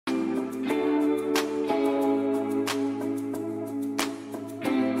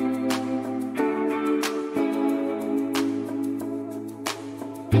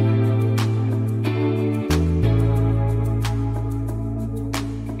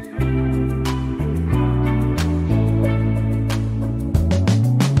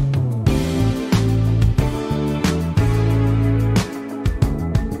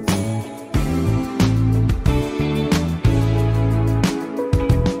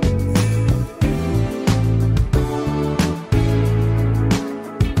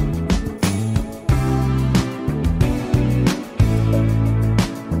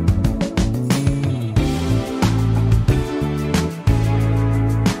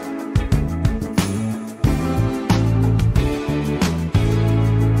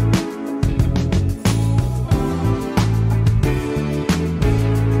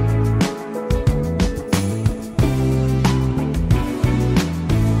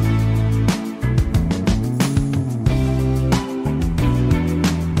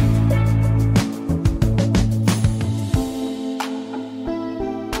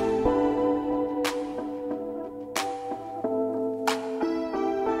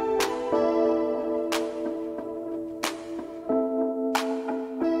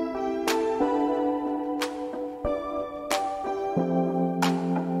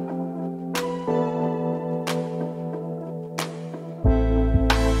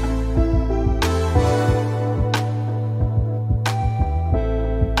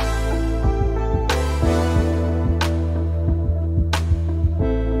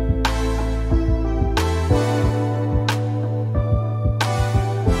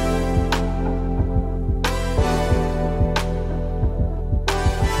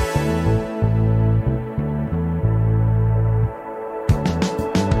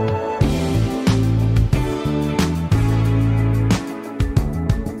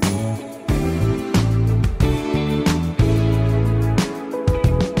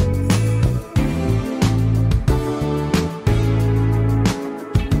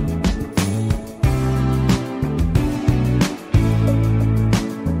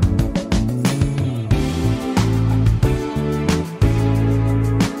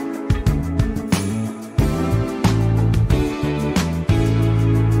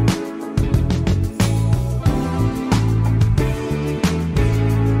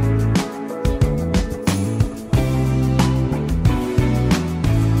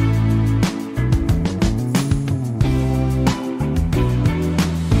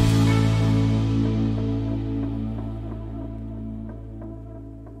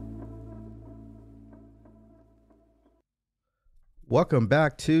Welcome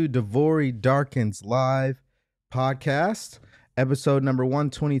back to Devori Darkins Live podcast, episode number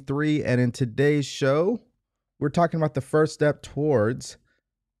 123. And in today's show, we're talking about the first step towards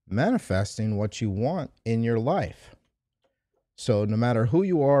manifesting what you want in your life. So no matter who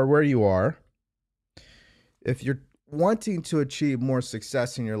you are, where you are, if you're wanting to achieve more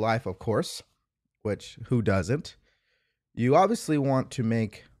success in your life, of course, which who doesn't, you obviously want to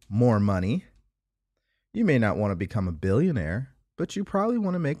make more money. You may not want to become a billionaire, but you probably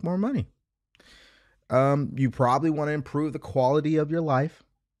want to make more money. You probably want to improve the quality of your life,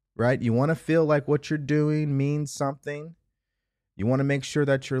 right? You want to feel like what you're doing means something. You want to make sure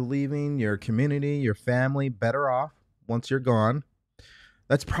that you're leaving your community, your family better off once you're gone.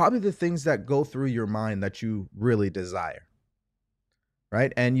 That's probably the things that go through your mind that you really desire,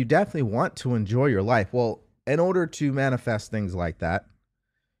 right? And you definitely want to enjoy your life. Well, in order to manifest things like that,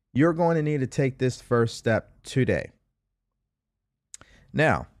 you're going to need to take this first step today.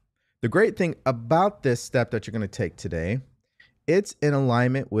 Now, the great thing about this step that you're going to take today, it's in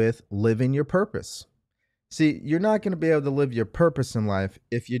alignment with living your purpose. See, you're not going to be able to live your purpose in life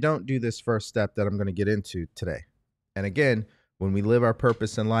if you don't do this first step that I'm going to get into today. And again, when we live our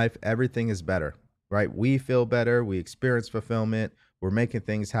purpose in life, everything is better, right? We feel better. We experience fulfillment. We're making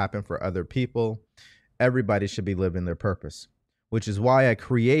things happen for other people. Everybody should be living their purpose, which is why I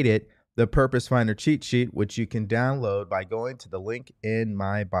created the Purpose Finder cheat sheet, which you can download by going to the link in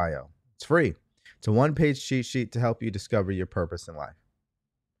my bio. It's free. It's a one-page cheat sheet to help you discover your purpose in life.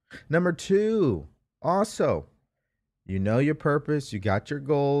 Number two, also, you know your purpose, you got your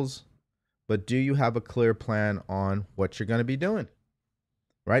goals, but do you have a clear plan on what you're going to be doing?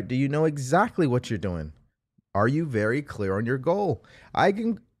 Right? Do you know exactly what you're doing? Are you very clear on your goal? I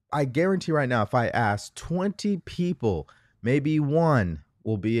guarantee right now, if I ask 20 people, maybe one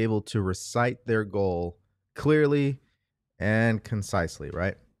will be able to recite their goal clearly and concisely,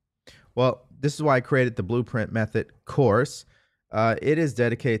 right? Well, this is why I created the Blueprint Method course. It is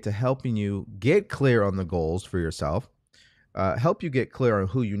dedicated to helping you get clear on the goals for yourself, help you get clear on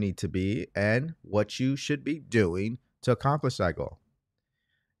who you need to be and what you should be doing to accomplish that goal.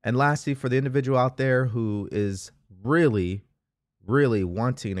 And lastly, for the individual out there who is really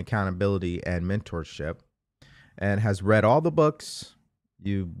wanting accountability and mentorship and has read all the books,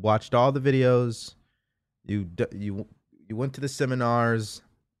 you watched all the videos, you went to the seminars,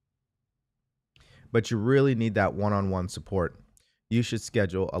 but you really need that one-on-one support, you should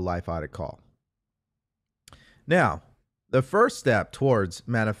schedule a life audit call. Now, the first step towards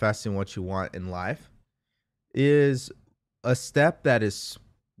manifesting what you want in life is a step that is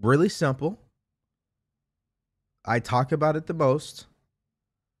really simple. I talk about it the most.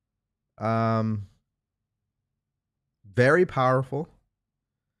 Very powerful.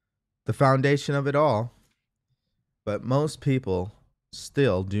 The foundation of it all. But most people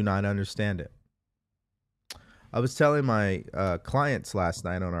still do not understand it. I was telling my clients last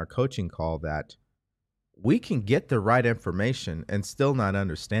night on our coaching call that we can get the right information and still not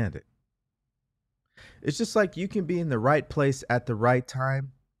understand it. It's just like you can be in the right place at the right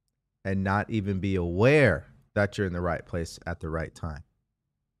time and not even be aware that you're in the right place at the right time.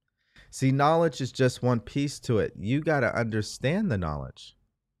 See, knowledge is just one piece to it. You got to understand the knowledge.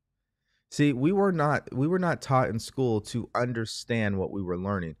 See, we were not taught in school to understand what we were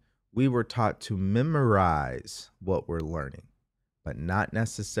learning. We were taught to memorize what we're learning, but not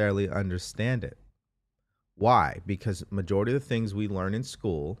necessarily understand it. Why? Because majority of the things we learn in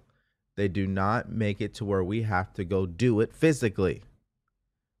school, they do not make it to where we have to go do it physically,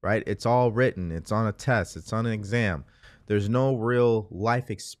 right? It's all written. It's on a test. It's on an exam. There's no real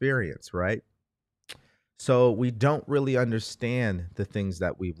life experience, right? So we don't really understand the things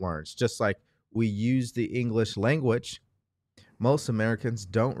that we've learned. It's just like we use the English language. Most Americans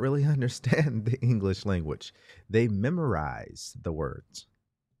don't really understand the English language. They memorize the words.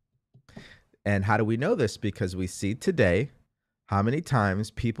 And how do we know this? Because we see today how many times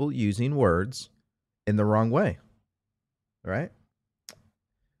people using words in the wrong way, right?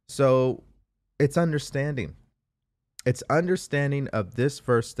 So it's understanding. It's understanding of this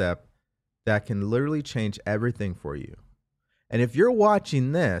first step that can literally change everything for you. And if you're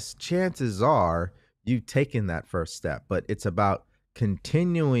watching this, chances are you've taken that first step, but it's about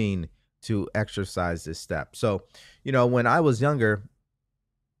continuing to exercise this step. So, when I was younger,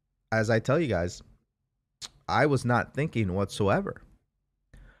 as I tell you guys, I was not thinking whatsoever.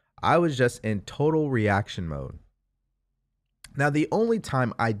 I was just in total reaction mode. Now, the only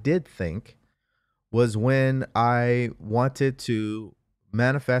time I did think was when I wanted to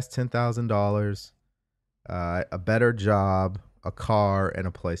manifest $10,000, a better job, a car, and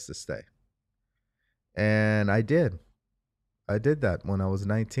a place to stay. And I did. I did that when I was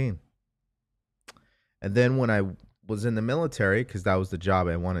 19. And then when I was in the military, because that was the job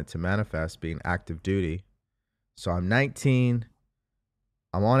I wanted to manifest, being active duty. So I'm 19,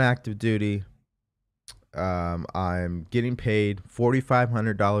 I'm on active duty. I'm getting paid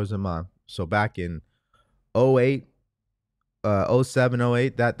 $4,500 a month. So back in '08, '07,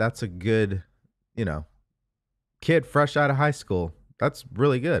 '08, that's a good, you know, kid fresh out of high school. That's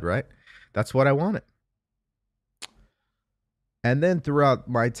really good, right? That's what I wanted. And then throughout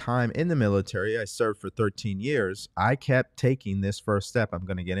my time in the military, I served for 13 years. I kept taking this first step I'm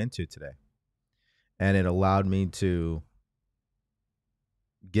going to get into today. And it allowed me to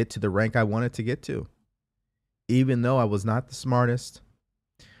get to the rank I wanted to get to. Even though I was not the smartest,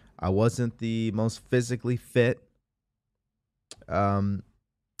 I wasn't the most physically fit. Um,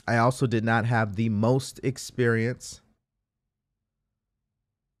 I also did not have the most experience.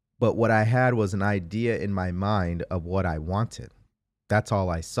 But what I had was an idea in my mind of what I wanted. That's all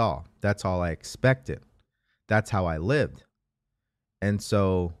I saw. That's all I expected. That's how I lived. And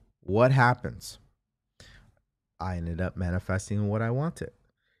so what happens? I ended up manifesting what I wanted.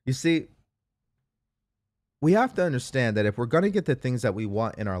 You see, we have to understand that if we're going to get the things that we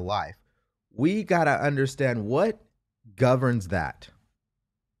want in our life, we got to understand what governs that.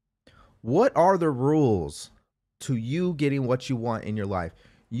 What are the rules to you getting what you want in your life?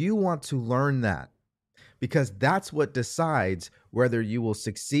 You want to learn that because that's what decides whether you will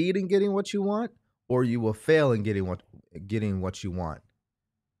succeed in getting what you want or you will fail in getting what you want.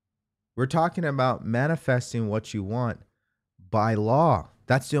 We're talking about manifesting what you want by law.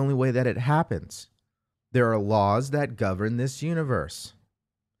 That's the only way that it happens. There are laws that govern this universe.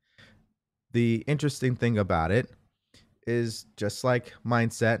 The interesting thing about it is just like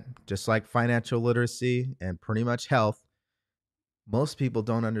mindset, just like financial literacy and pretty much health, most people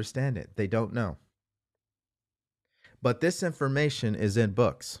don't understand it. They don't know. But this information is in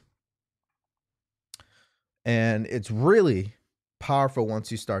books. And it's really powerful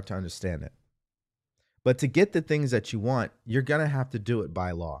once you start to understand it. But to get the things that you want, you're going to have to do it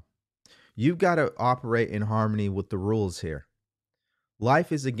by law. You've got to operate in harmony with the rules here.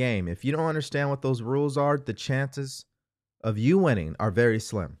 Life is a game. If you don't understand what those rules are, the chances of you winning are very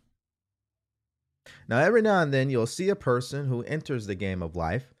slim. Now, every now and then you'll see a person who enters the game of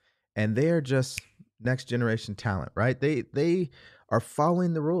life and they're just next generation talent, right? They are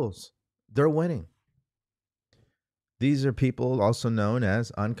following the rules. They're winning. These are people also known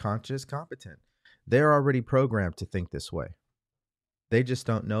as unconscious competent. They're already programmed to think this way. They just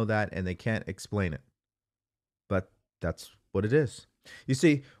don't know that and they can't explain it. But that's what it is. You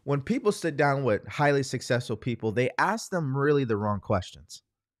see, when people sit down with highly successful people, they ask them really the wrong questions.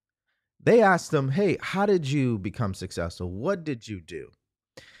 They ask them, hey, how did you become successful? What did you do?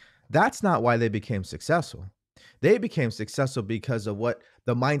 That's not why they became successful. They became successful because of what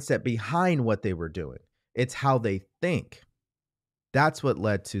the mindset behind what they were doing. It's how they think. That's what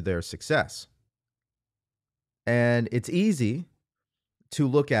led to their success. And it's easy to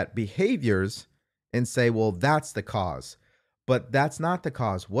look at behaviors and say, well, that's the cause. But that's not the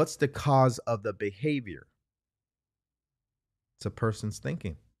cause. What's the cause of the behavior? It's a person's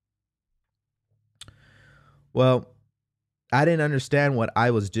thinking. Well, I didn't understand what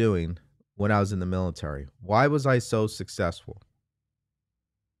I was doing when I was in the military. Why was I so successful?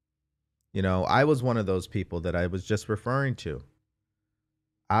 You know, I was one of those people that I was just referring to.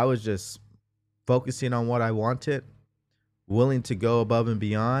 I was just focusing on what I wanted, willing to go above and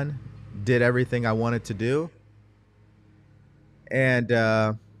beyond, did everything I wanted to do, and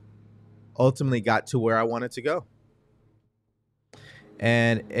ultimately got to where I wanted to go.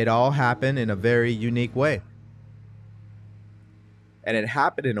 And it all happened in a very unique way. And it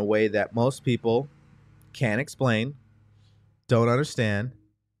happened in a way that most people can't explain, don't understand,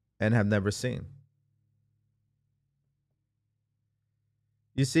 and have never seen.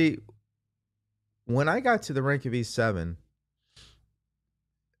 You see, when I got to the rank of E7,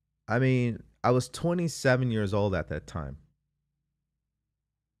 I mean, I was 27 years old at that time.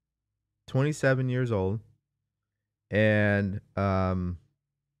 27 years old. And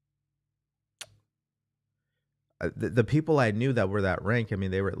the people I knew that were that rank, I mean,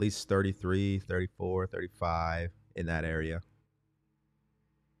 they were at least 33, 34, 35 in that area.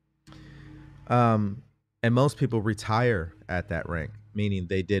 And most people retire at that rank, meaning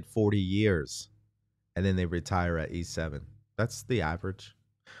they did 40 years and then they retire at E7. That's the average.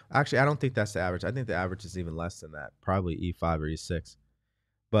 Actually, I don't think that's the average. I think the average is even less than that, probably E5 or E6.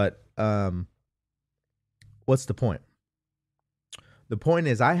 But what's the point? The point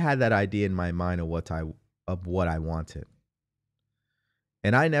is I had that idea in my mind of what I wanted.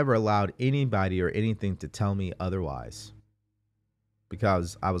 And I never allowed anybody or anything to tell me otherwise.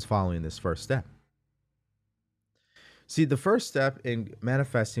 because I was following this first step. See, the first step in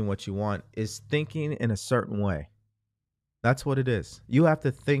manifesting what you want is thinking in a certain way. That's what it is. You have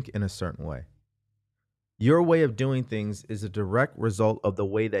to think in a certain way. Your way of doing things is a direct result of the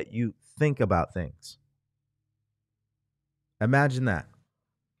way that you think about things. Imagine that.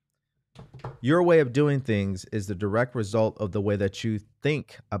 Your way of doing things is the direct result of the way that you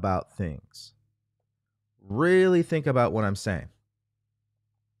think about things. Really think about what I'm saying.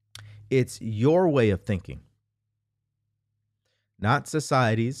 It's your way of thinking, not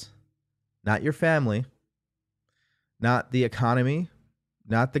society's, not your family, not the economy,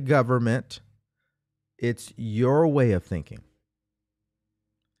 not the government. It's your way of thinking.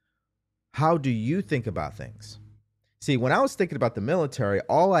 How do you think about things? See, when I was thinking about the military,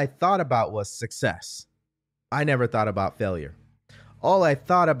 all I thought about was success. I never thought about failure. All I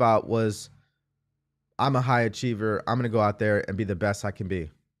thought about was, I'm a high achiever. I'm going to go out there and be the best I can be.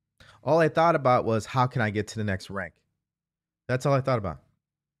 All I thought about was, how can I get to the next rank? That's all I thought about.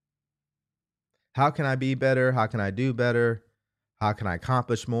 How can I be better? How can I do better? How can I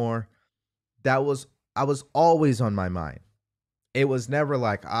accomplish more? I was always on my mind. It was never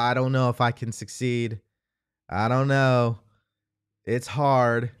like, I don't know if I can succeed. I don't know. It's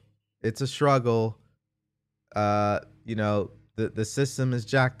hard. It's a struggle. The system is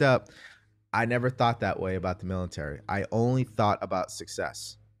jacked up. I never thought that way about the military. I only thought about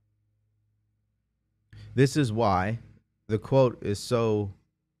success. This is why the quote is so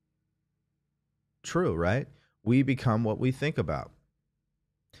true, right? We become what we think about.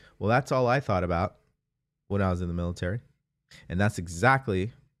 Well, that's all I thought about when I was in the military. And that's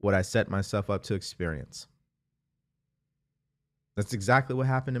exactly what I set myself up to experience. That's exactly what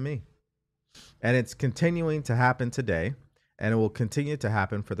happened to me. And it's continuing to happen today, and it will continue to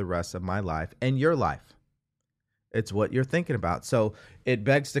happen for the rest of my life and your life. It's what you're thinking about. So it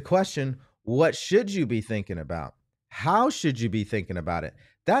begs the question, what should you be thinking about? How should you be thinking about it?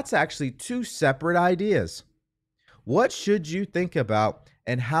 That's actually two separate ideas. What should you think about,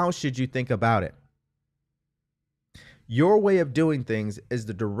 and how should you think about it? Your way of doing things is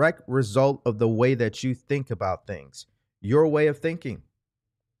the direct result of the way that you think about things. Your way of thinking.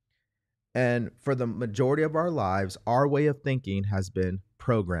 And for the majority of our lives, our way of thinking has been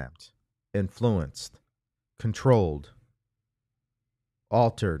programmed, influenced, controlled,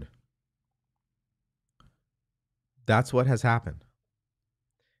 altered. That's what has happened.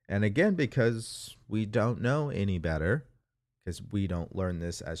 And again, because we don't know any better, because we don't learn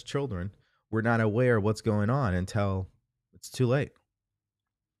this as children, we're not aware of what's going on until it's too late.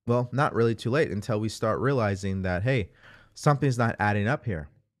 Well, not really too late, until we start realizing that, hey, something's not adding up here.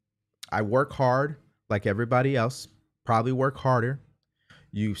 I work hard like everybody else, probably work harder.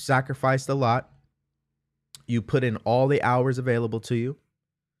 You sacrificed a lot. You put in all the hours available to you.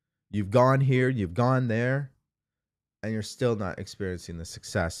 You've gone here, you've gone there, and you're still not experiencing the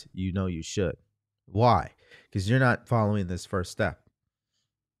success you know you should. Why? Because you're not following this first step.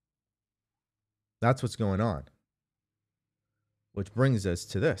 That's what's going on. Which brings us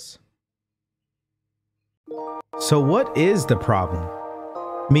to this. So what is the problem?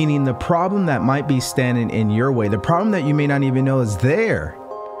 Meaning the problem that might be standing in your way, the problem that you may not even know is there.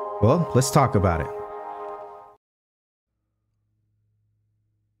 Well, let's talk about it.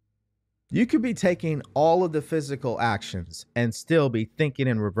 You could be taking all of the physical actions and still be thinking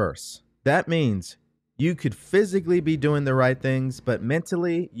in reverse. That means you could physically be doing the right things, but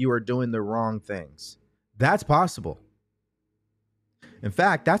mentally you are doing the wrong things. That's possible. In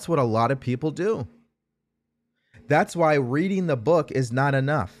fact, that's what a lot of people do. That's why reading the book is not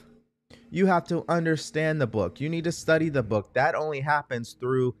enough. You have to understand the book. You need to study the book. That only happens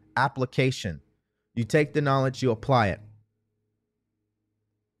through application. You take the knowledge, you apply it.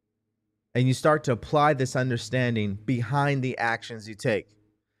 And you start to apply this understanding behind the actions you take.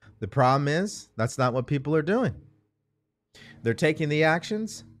 The problem is, that's not what people are doing. They're taking the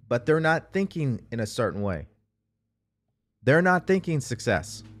actions, but they're not thinking in a certain way. They're not thinking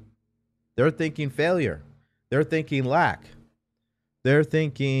success. They're thinking failure. They're thinking lack. They're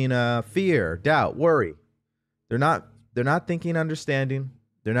thinking fear, doubt, worry. They're not thinking understanding.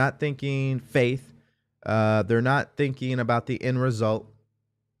 They're not thinking faith. They're not thinking about the end result.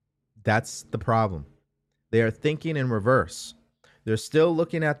 That's the problem. They are thinking in reverse. They're still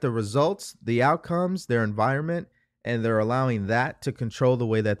looking at the results, the outcomes, their environment, and they're allowing that to control the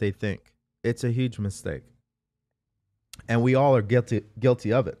way that they think. It's a huge mistake. And we all are guilty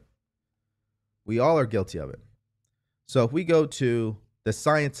of it. We all are guilty of it. So if we go to The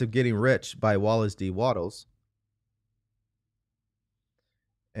Science of Getting Rich by Wallace D. Wattles,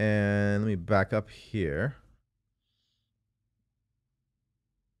 and let me back up here.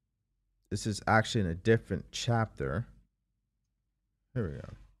 This is actually in a different chapter. Here we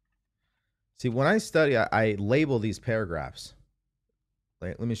go. See, when I study, I label these paragraphs.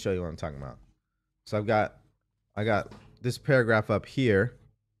 Let me show you what I'm talking about. So I got this paragraph up here,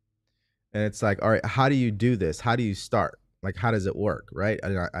 and it's like, all right, how do you do this? How do you start? Like, how does it work, right?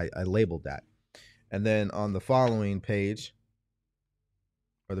 And I labeled that. And then on the following page,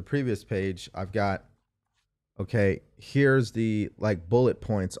 or the previous page, I've got, okay, here's the like bullet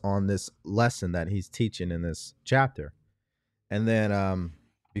points on this lesson that he's teaching in this chapter. And then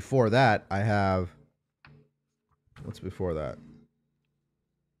before that, I have, what's before that?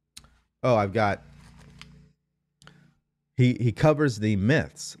 Oh, I've got, he covers the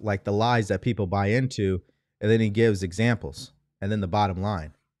myths, like the lies that people buy into, and then he gives examples, and then the bottom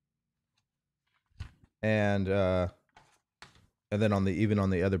line. And then even on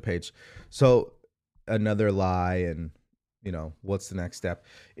the other page, so another lie, and what's the next step.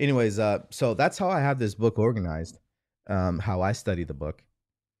 Anyways, so that's how I have this book organized, how I study the book.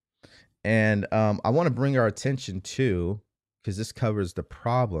 And I want to bring our attention to, because this covers the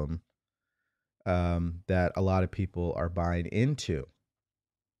problem that a lot of people are buying into.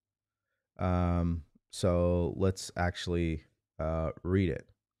 So let's actually read it.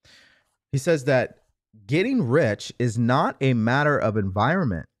 He says that getting rich is not a matter of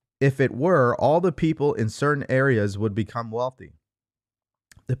environment. If it were, all the people in certain areas would become wealthy.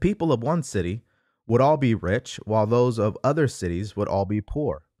 The people of one city would all be rich, while those of other cities would all be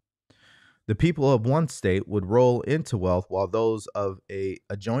poor. The people of one state would roll into wealth, while those of an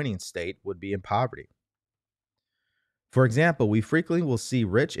adjoining state would be in poverty. For example, we frequently will see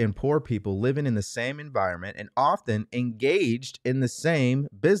rich and poor people living in the same environment and often engaged in the same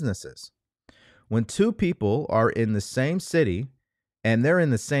businesses. When two people are in the same city and they're in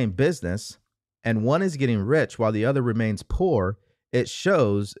the same business, and one is getting rich while the other remains poor, it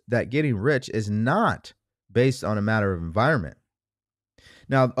shows that getting rich is not based on a matter of environment.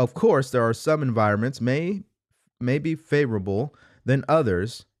 Now, of course, there are some environments may be favorable than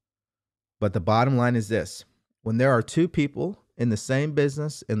others, but the bottom line is this. When there are two people in the same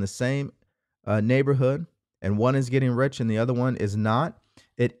business, in the same neighborhood, and one is getting rich and the other one is not,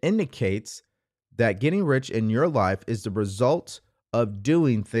 it indicates that getting rich in your life is the result of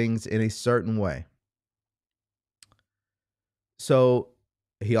doing things in a certain way. So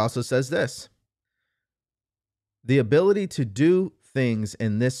he also says this: the ability to do things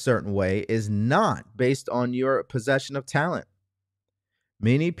in this certain way is not based on your possession of talent.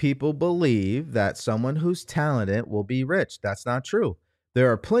 Many people believe that someone who's talented will be rich. That's not true. There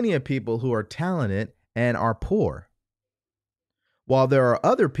are plenty of people who are talented and are poor, while there are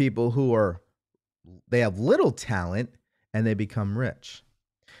other people who they have little talent and they become rich.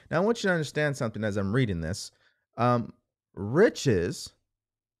 Now, I want you to understand something as I'm reading this. Riches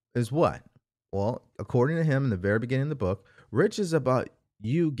is what? Well, according to him in the very beginning of the book, rich is about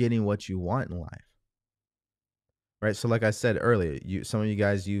you getting what you want in life. Right? So like I said earlier, some of you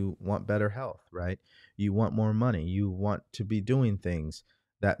guys, you want better health, right? You want more money. You want to be doing things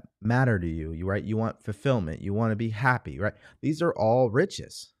that matter to you, right? You want fulfillment. You want to be happy, right? These are all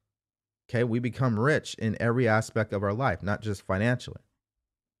riches. Okay? We become rich in every aspect of our life, not just financially.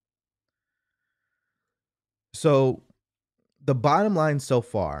 So the bottom line so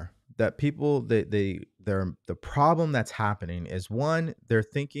far, that people, the problem that's happening is, one, they're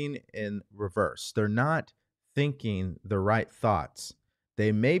thinking in reverse. They're not thinking the right thoughts.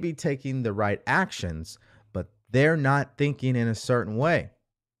 They may be taking the right actions, but they're not thinking in a certain way.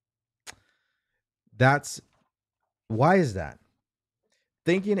 Why is that?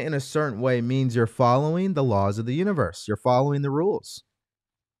 Thinking in a certain way means you're following the laws of the universe. You're following the rules.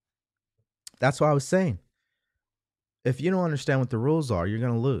 That's what I was saying. If you don't understand what the rules are, you're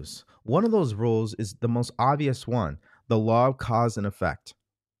going to lose. One of those rules is the most obvious one, the law of cause and effect.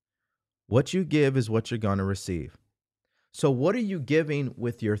 What you give is what you're going to receive. So what are you giving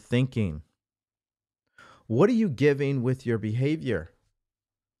with your thinking? What are you giving with your behavior?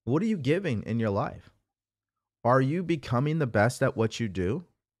 What are you giving in your life? Are you becoming the best at what you do?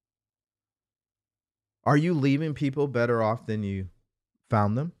 Are you leaving people better off than you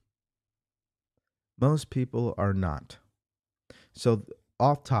found them? Most people are not. So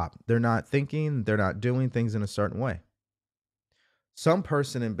off top, they're not thinking, they're not doing things in a certain way. Some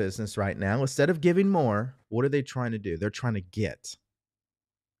person in business right now, instead of giving more, what are they trying to do? They're trying to get.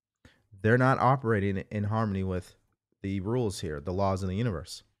 They're not operating in harmony with the rules here, the laws of the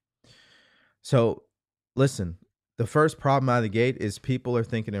universe. So listen, the first problem out of the gate is people are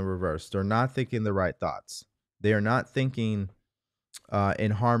thinking in reverse. They're not thinking the right thoughts. They are not thinking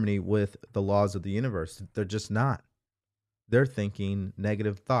in harmony with the laws of the universe. They're just not. They're thinking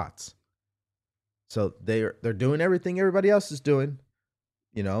negative thoughts. So they're doing everything everybody else is doing.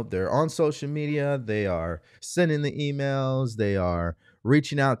 You know, they're on social media, they are sending the emails, they are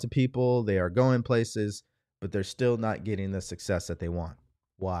reaching out to people, they are going places, but they're still not getting the success that they want.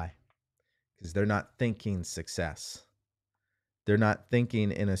 Why? Because they're not thinking success. They're not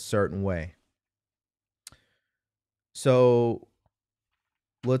thinking in a certain way. So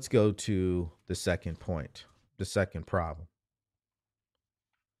let's go to the second point, the second problem.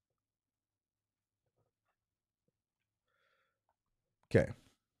 Okay.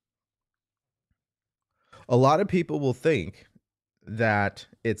 A lot of people will think that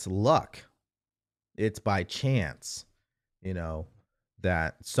it's luck, it's by chance, you know,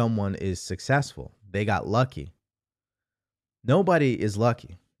 that someone is successful. They got lucky. Nobody is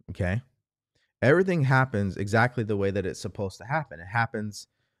lucky. Okay. Everything happens exactly the way that it's supposed to happen. It happens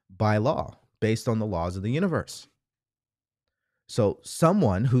by law, based on the laws of the universe. So,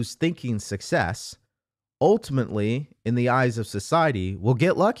 someone who's thinking success ultimately, in the eyes of society, will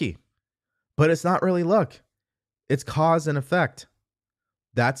get lucky. But it's not really luck, it's cause and effect.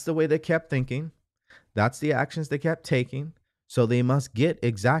 That's the way they kept thinking. That's the actions they kept taking. So they must get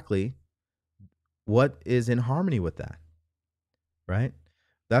exactly what is in harmony with that, right?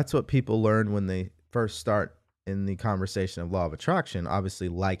 That's what people learn when they first start in the conversation of law of attraction. Obviously,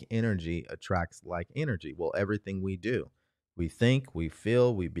 like energy attracts like energy. Well, everything we do, we think, we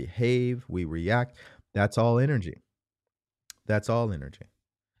feel, we behave, we react, that's all energy. That's all energy.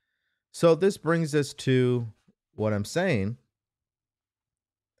 So this brings us to what I'm saying,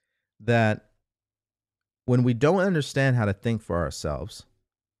 that when we don't understand how to think for ourselves,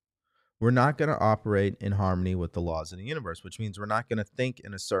 we're not going to operate in harmony with the laws of the universe, which means we're not going to think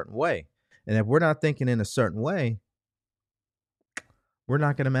in a certain way. And if we're not thinking in a certain way, we're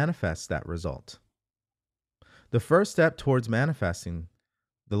not going to manifest that result. The first step towards manifesting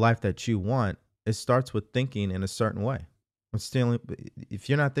the life that you want, it starts with thinking in a certain way. If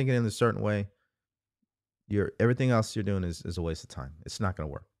you're not thinking in a certain way, everything else you're doing is a waste of time. It's not going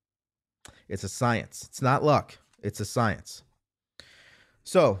to work. It's a science. It's not luck. It's a science.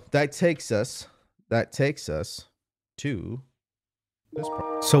 So that takes us to this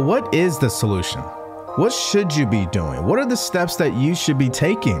part. So what is the solution? What should you be doing? What are the steps that you should be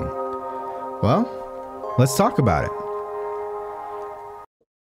taking? Well, let's talk about it.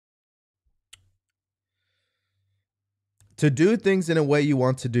 To do things in a way you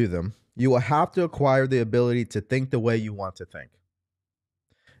want to do them, you will have to acquire the ability to think the way you want to think.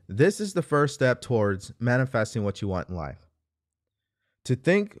 This is the first step towards manifesting what you want in life. To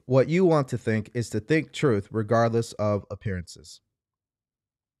think what you want to think is to think truth regardless of appearances.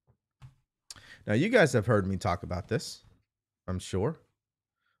 Now, you guys have heard me talk about this, I'm sure.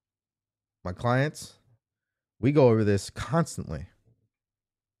 My clients, we go over this constantly.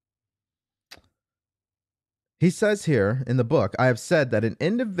 He says here in the book, I have said that an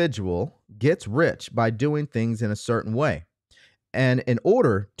individual gets rich by doing things in a certain way. And in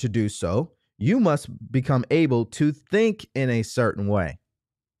order to do so, you must become able to think in a certain way.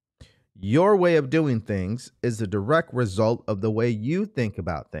 Your way of doing things is the direct result of the way you think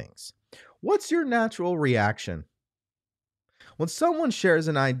about things. What's your natural reaction? When someone shares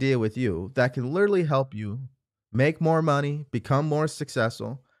an idea with you that can literally help you make more money, become more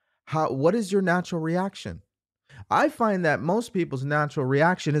successful, what is your natural reaction? I find that most people's natural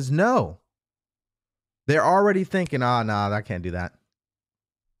reaction is no. They're already thinking, nah, I can't do that.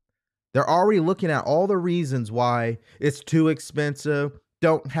 They're already looking at all the reasons why it's too expensive,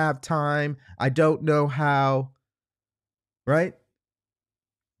 don't have time, I don't know how, right?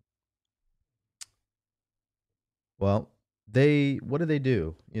 Well, what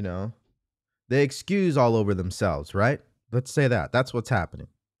do? You know, they excuse all over themselves, right? Let's say that. That's what's happening.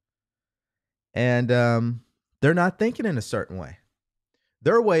 And they're not thinking in a certain way.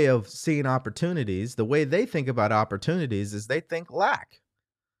 Their way of seeing opportunities, the way they think about opportunities, is they think lack.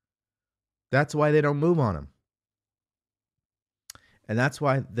 That's why they don't move on them. And that's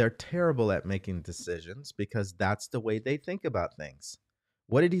why they're terrible at making decisions, because that's the way they think about things.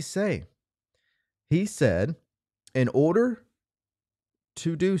 What did he say? He said, in order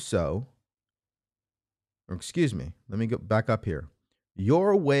to do so, or excuse me, let me go back up here.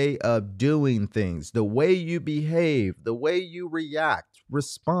 Your way of doing things, the way you behave, the way you react,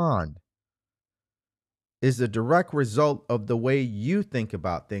 respond, is the direct result of the way you think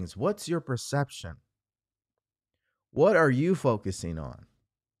about things. What's your perception? What are you focusing on?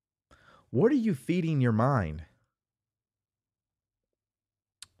 What are you feeding your mind?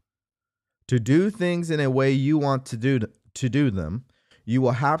 To do things in a way you want to do them, you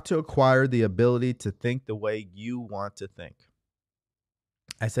will have to acquire the ability to think the way you want to think.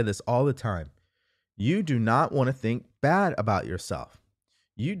 I say this all the time. You do not want to think bad about yourself.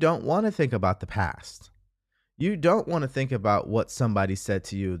 You don't want to think about the past. You don't want to think about what somebody said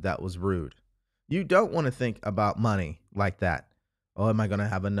to you that was rude. You don't want to think about money like that. Oh, am I going to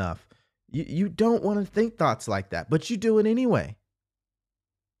have enough? You don't want to think thoughts like that, but you do it anyway.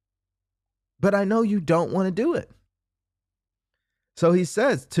 But I know you don't want to do it. So he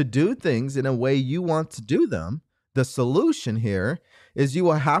says to do things in a way you want to do them, the solution here is you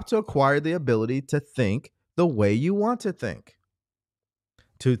will have to acquire the ability to think the way you want to think.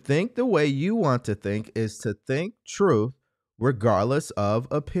 To think the way you want to think is to think truth regardless of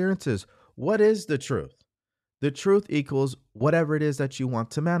appearances. What is the truth? The truth equals whatever it is that you want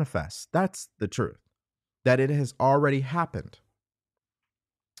to manifest. That's the truth. That it has already happened.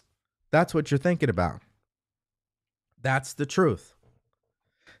 That's what you're thinking about. That's the truth.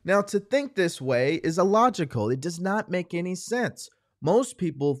 Now, to think this way is illogical. It does not make any sense. Most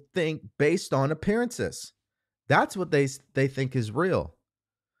people think based on appearances. That's what they think is real.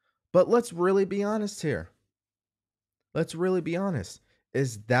 But let's really be honest here. Let's really be honest.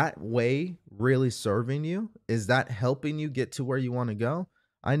 Is that way really serving you? Is that helping you get to where you want to go?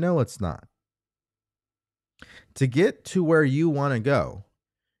 I know it's not. To get to where you want to go,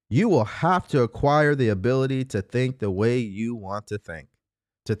 you will have to acquire the ability to think the way you want to think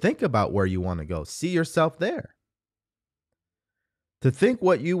about where you want to go. See yourself there. To think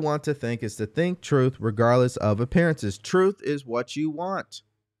what you want to think is to think truth regardless of appearances. Truth is what you want.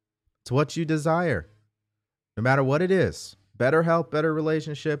 It's what you desire, no matter what it is. Better health, better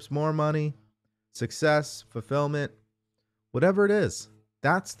relationships, more money, success, fulfillment, whatever it is.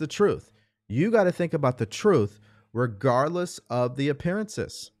 That's the truth. You got to think about the truth regardless of the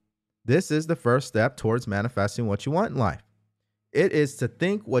appearances. This is the first step towards manifesting what you want in life. It is to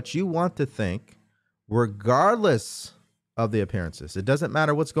think what you want to think regardless of the appearances. It doesn't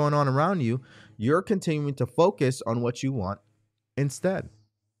matter what's going on around you. You're continuing to focus on what you want instead.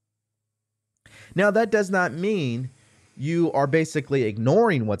 Now, that does not mean you are basically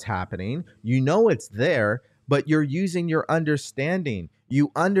ignoring what's happening. You know it's there, but you're using your understanding.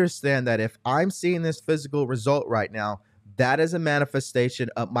 You understand that if I'm seeing this physical result right now, that is a manifestation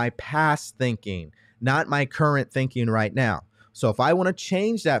of my past thinking, not my current thinking right now. So if I want to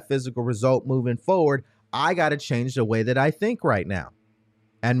change that physical result moving forward, I got to change the way that I think right now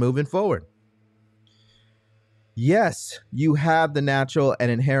and moving forward. Yes, you have the natural and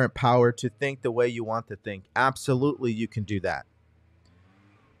inherent power to think the way you want to think. Absolutely, you can do that.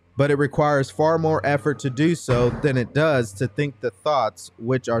 But it requires far more effort to do so than it does to think the thoughts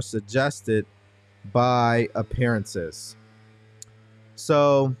which are suggested by appearances.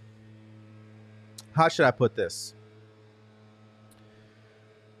 So, how should I put this?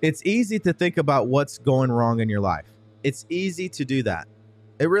 It's easy to think about what's going wrong in your life. It's easy to do that.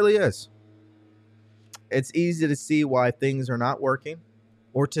 It really is. It's easy to see why things are not working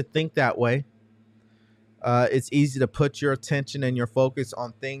or to think that way. It's easy to put your attention and your focus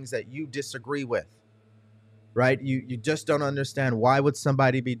on things that you disagree with, right? You just don't understand. Why would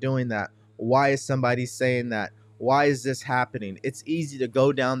somebody be doing that? Why is somebody saying that? Why is this happening? It's easy to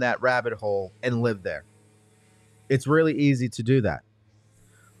go down that rabbit hole and live there. It's really easy to do that.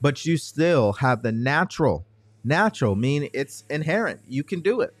 But you still have the natural, meaning it's inherent. You can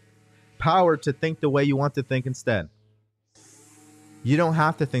do it. Power to think the way you want to think instead. You don't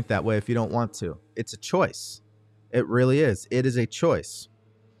have to think that way if you don't want to. It's a choice. It really is. It is a choice.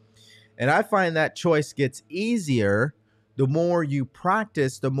 And I find that choice gets easier the more you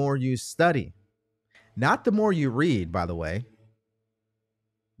practice, the more you study. Not the more you read, by the way.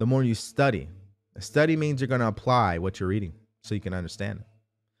 The more you study. Study means you're going to apply what you're reading so you can understand it.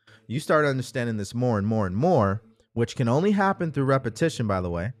 You start understanding this more and more and more, which can only happen through repetition, by the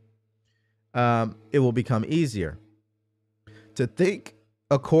way. It will become easier. To think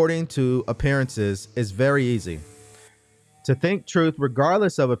according to appearances is very easy. To think truth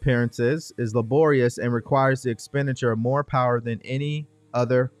regardless of appearances is laborious and requires the expenditure of more power than any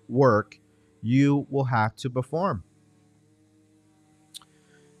other work you will have to perform.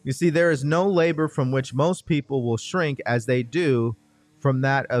 You see, there is no labor from which most people will shrink as they do from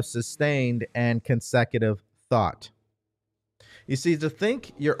that of sustained and consecutive thought. You see, to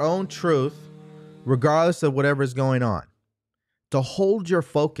think your own truth regardless of whatever is going on, to hold your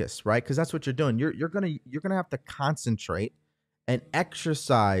focus, right? Because that's what you're doing. You're gonna have to concentrate and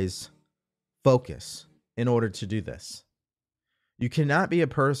exercise focus in order to do this. You cannot be a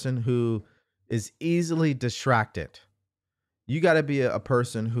person who is easily distracted. You got to be a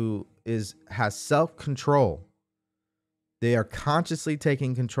person who has self-control. They are consciously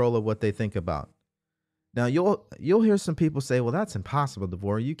taking control of what they think about. Now you'll hear some people say, "Well, that's impossible,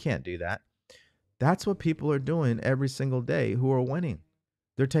 Devore. You can't do that." That's what people are doing every single day who are winning.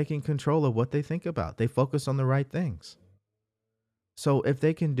 They're taking control of what they think about. They focus on the right things. So if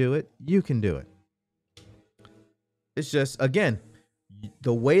they can do it, you can do it. It's just, again,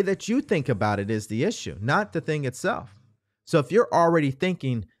 the way that you think about it is the issue, not the thing itself. So if you're already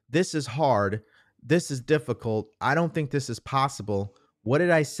thinking, this is hard, this is difficult, I don't think this is possible, what did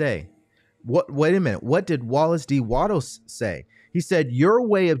I say? Wait a minute. What did Wallace D. Wattles say? He said, your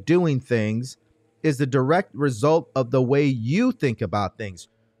way of doing things is the direct result of the way you think about things.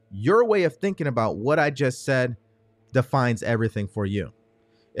 Your way of thinking about what I just said defines everything for you.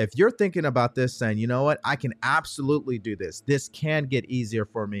 If you're thinking about this saying, you know what, I can absolutely do this. This can get easier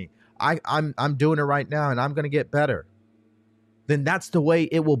for me. I'm doing it right now and I'm going to get better. Then that's the way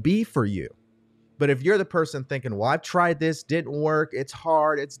it will be for you. But if you're the person thinking, well, I've tried this, didn't work, it's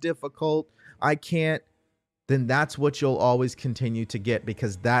hard, it's difficult, I can't, then that's what you'll always continue to get,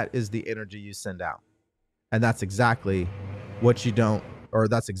 because that is the energy you send out. And that's exactly what you don't, or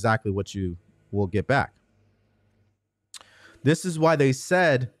that's exactly what you will get back. This is why they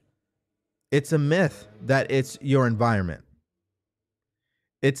said it's a myth that it's your environment.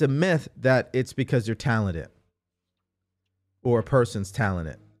 It's a myth that it's because you're talented or a person's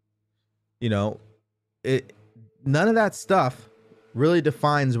talented. You know, none of that stuff really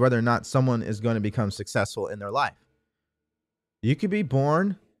defines whether or not someone is going to become successful in their life. You could be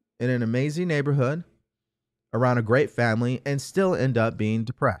born in an amazing neighborhood around a great family and still end up being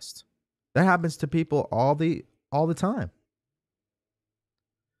depressed. That happens to people all the time.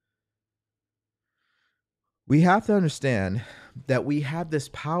 We have to understand that we have this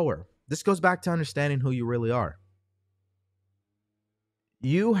power. This goes back to understanding who you really are.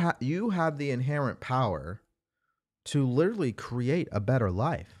 You have the inherent power to literally create a better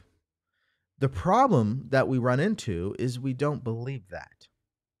life. The problem that we run into is we don't believe that.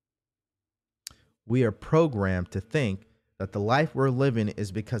 We are programmed to think that the life we're living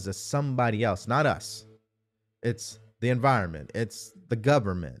is because of somebody else, not us. It's the environment. It's the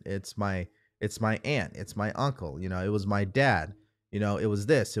government. It's my aunt. It's my uncle. You know, it was my dad. You know, it was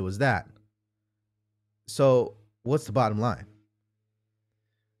this, it was that. So what's the bottom line?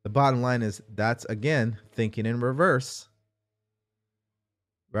 The bottom line is that's, again, thinking in reverse,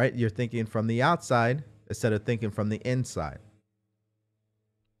 right? You're thinking from the outside instead of thinking from the inside.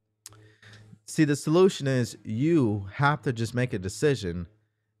 See, the solution is you have to just make a decision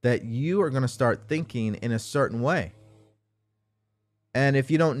that you are going to start thinking in a certain way. And if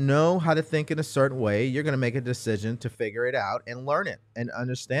you don't know how to think in a certain way, you're going to make a decision to figure it out and learn it and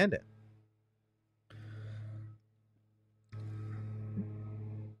understand it.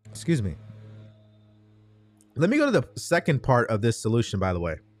 Excuse me. Let me go to the second part of this solution, by the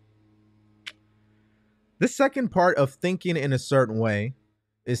way. The second part of thinking in a certain way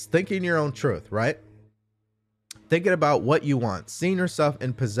is thinking your own truth, right? Thinking about what you want, seeing yourself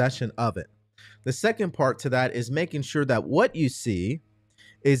in possession of it. The second part to that is making sure that what you see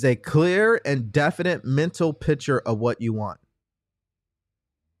is a clear and definite mental picture of what you want.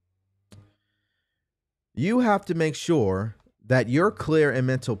 You have to make sure that your clear and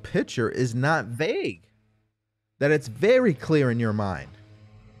mental picture is not vague, that it's very clear in your mind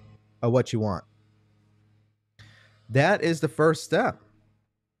of what you want. That is the first step.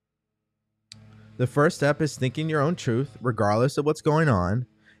 The first step is thinking your own truth, regardless of what's going on,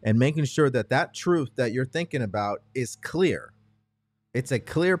 and making sure that that truth that you're thinking about is clear. It's a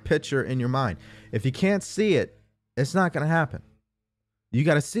clear picture in your mind. If you can't see it, it's not going to happen. You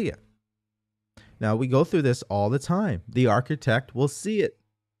got to see it. Now, we go through this all the time. The architect will see it.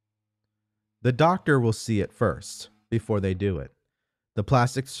 The doctor will see it first before they do it. The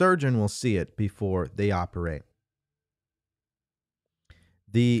plastic surgeon will see it before they operate.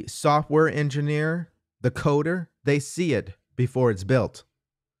 The software engineer, the coder, they see it before it's built.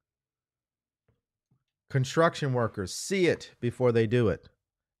 Construction workers see it before they do it.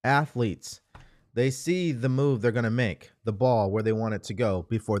 Athletes, they see the move they're going to make, the ball where they want it to go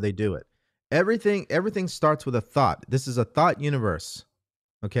before they do it. Everything starts with a thought. This is a thought universe,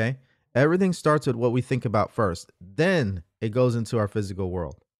 okay? Everything starts with what we think about first. Then it goes into our physical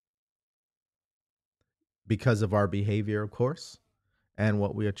world because of our behavior, of course, and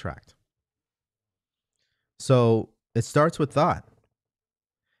what we attract. So it starts with thought.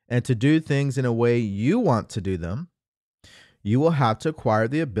 And to do things in a way you want to do them, you will have to acquire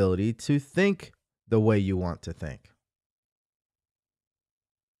the ability to think the way you want to think.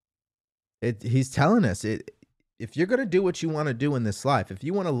 He's telling us, if you're going to do what you want to do in this life, if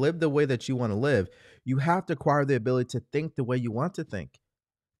you want to live the way that you want to live, you have to acquire the ability to think the way you want to think,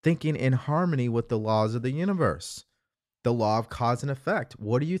 thinking in harmony with the laws of the universe. The law of cause and effect.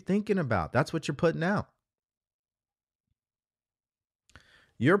 What are you thinking about? That's what you're putting out.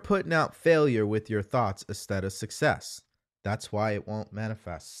 You're putting out failure with your thoughts instead of success. That's why it won't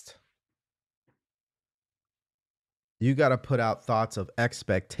manifest. You got to put out thoughts of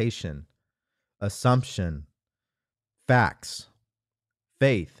expectation, assumption, facts,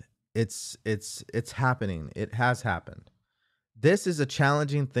 faith. It's happening. It has happened. This is a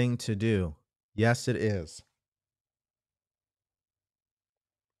challenging thing to do. Yes, it is.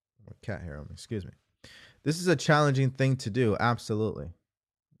 Cat hair on me. Excuse me. This is a challenging thing to do. Absolutely.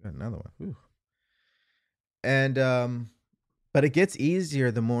 Got another one. Whew. And but it gets easier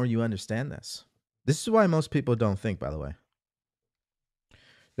the more you understand this. This is why most people don't think, by the way.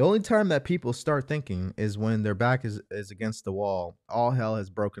 The only time that people start thinking is when their back is against the wall, all hell has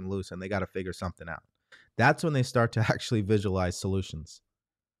broken loose, and they got to figure something out. That's when they start to actually visualize solutions.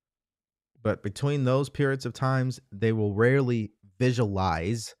 But between those periods of times, they will rarely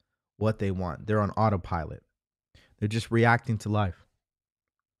visualize what they want. They're on autopilot. They're just reacting to life.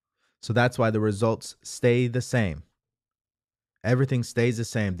 So that's why the results stay the same. Everything stays the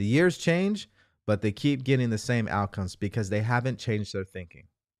same. The years change, but they keep getting the same outcomes because they haven't changed their thinking.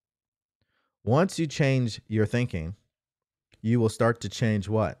 Once you change your thinking, you will start to change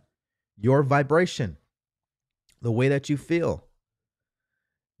what? Your vibration, the way that you feel,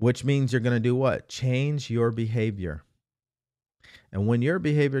 which means you're going to do what? Change your behavior. And when your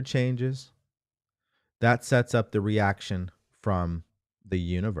behavior changes, that sets up the reaction from the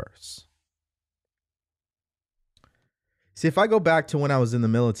universe. See, if I go back to when I was in the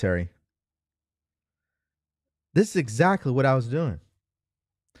military, this is exactly what I was doing.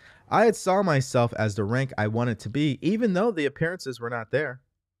 I had saw myself as the rank I wanted to be, even though the appearances were not there.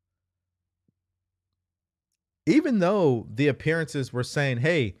 Even though the appearances were saying,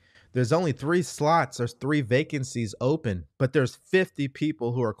 hey, there's only 3 slots, there's 3 vacancies open, but there's 50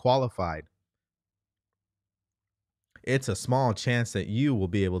 people who are qualified. It's a small chance that you will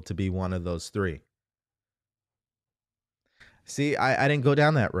be able to be one of those 3. See, I didn't go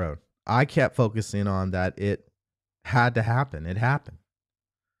down that road. I kept focusing on that it had to happen. It happened.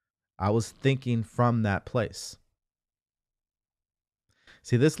 I was thinking from that place.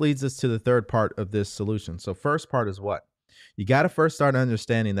 See, this leads us to the third part of this solution. So first part is what? You got to first start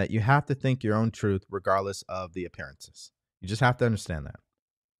understanding that you have to think your own truth regardless of the appearances. You just have to understand that.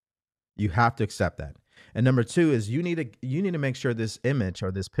 You have to accept that. And number 2 is you need to make sure this image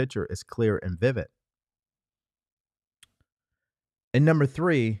or this picture is clear and vivid. And number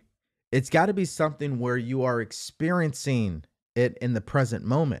 3, it's got to be something where you are experiencing it in the present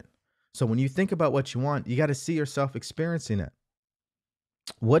moment. So when you think about what you want, you got to see yourself experiencing it.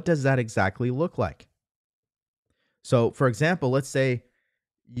 What does that exactly look like? So, for example, let's say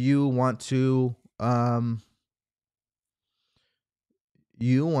you want to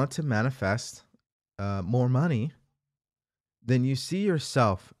manifest more money. Then you see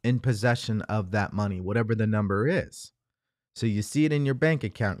yourself in possession of that money, whatever the number is. So you see it in your bank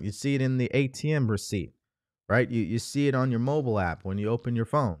account, you see it in the ATM receipt, right? You see it on your mobile app when you open your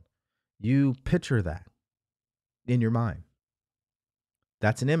phone. You picture that in your mind.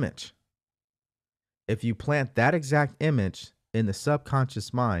 That's an image. If you plant that exact image in the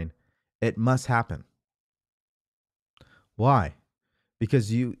subconscious mind, it must happen. Why?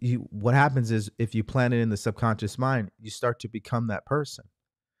 Because you what happens is if you plant it in the subconscious mind, you start to become that person.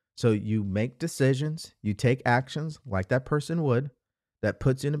 So you make decisions, you take actions like that person would, that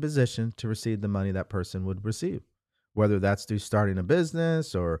puts you in a position to receive the money that person would receive. Whether that's through starting a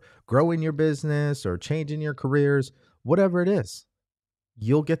business or growing your business or changing your careers, whatever it is,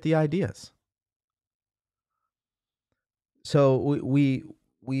 you'll get the ideas. So we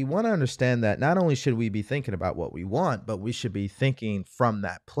want to understand that not only should we be thinking about what we want, but we should be thinking from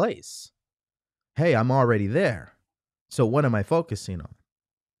that place. Hey, I'm already there. So what am I focusing on?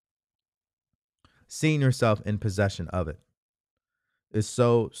 Seeing yourself in possession of it is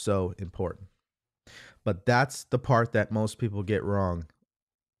so important. But that's the part that most people get wrong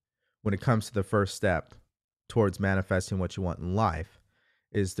when it comes to the first step towards manifesting what you want in life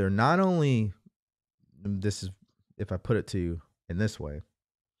is they're not only, this is, if I put it to you in this way,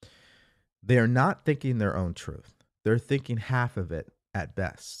 they are not thinking their own truth. They're thinking half of it at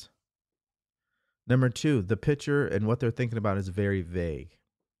best. Number 2, the picture and what they're thinking about is very vague.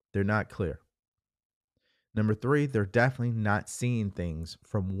 They're not clear. Number 3, they're definitely not seeing things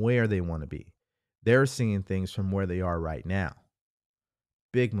from where they want to be. They're seeing things from where they are right now.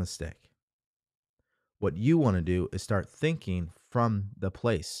 Big mistake. What you want to do is start thinking from the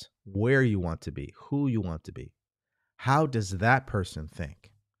place where you want to be, who you want to be. How does that person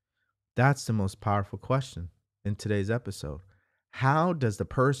think? That's the most powerful question. in today's episode. How does the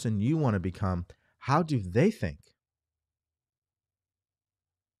person you want to become, how do they think?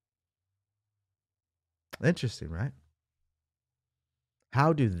 Interesting, right?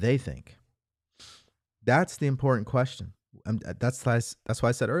 How do they think? That's the important question. That's why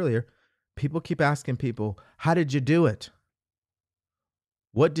I said earlier, people keep asking people, how did you do it?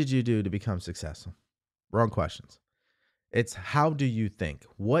 What did you do to become successful? Wrong questions. It's how do you think?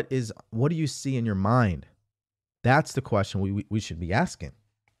 What do you see in your mind? That's the question we should be asking,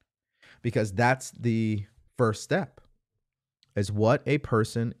 because that's the first step, is what a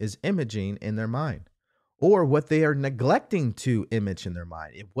person is imaging in their mind, or what they are neglecting to image in their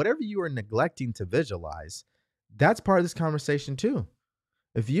mind. If whatever you are neglecting to visualize, that's part of this conversation too.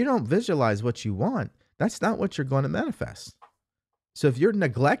 If you don't visualize what you want, that's not what you're going to manifest. So if you're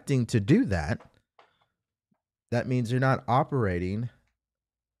neglecting to do that, that means you're not operating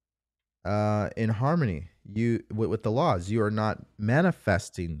in harmony with the laws. You are not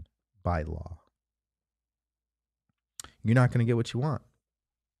manifesting by law. You're not going to get what you want.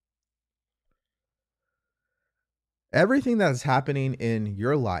 Everything that is happening in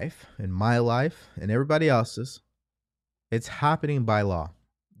your life, in my life, and everybody else's, it's happening by law.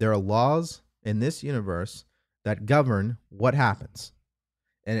 There are laws in this universe that govern what happens,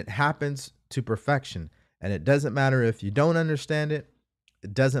 and it happens to perfection. And it doesn't matter if you don't understand it.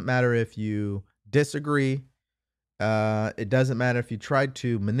 It doesn't matter if you disagree. It doesn't matter if you try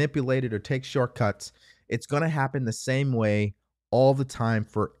to manipulate it or take shortcuts. It's going to happen the same way all the time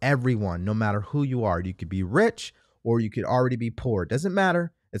for everyone, no matter who you are. You could be rich or you could already be poor. It doesn't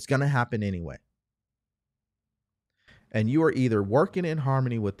matter. It's going to happen anyway. And you are either working in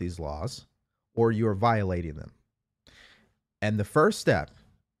harmony with these laws or you are violating them. And the first step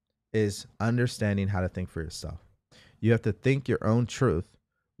is understanding how to think for yourself. You have to think your own truth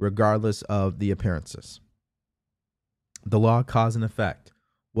regardless of the appearances. The law of cause and effect.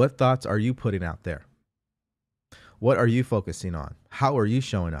 What thoughts are you putting out there? What are you focusing on? How are you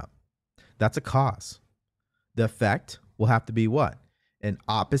showing up? That's a cause. The effect will have to be what? An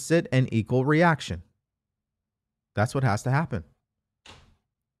opposite and equal reaction. That's what has to happen.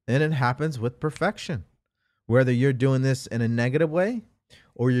 And it happens with perfection. Whether you're doing this in a negative way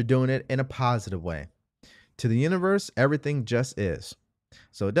or you're doing it in a positive way. To the universe, everything just is.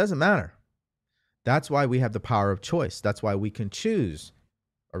 So it doesn't matter. That's why we have the power of choice. That's why we can choose.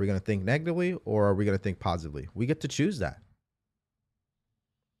 Are we going to think negatively or are we going to think positively? We get to choose that.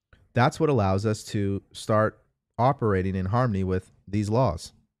 That's what allows us to start operating in harmony with these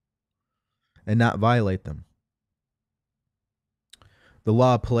laws and not violate them. The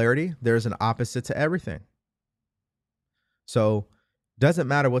law of polarity, there's an opposite to everything. So doesn't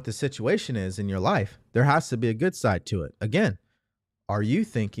matter what the situation is in your life, there has to be a good side to it. Again, are you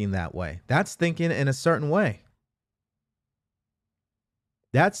thinking that way? That's thinking in a certain way.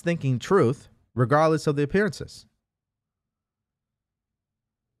 That's thinking truth, regardless of the appearances.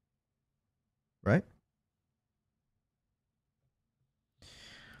 Right?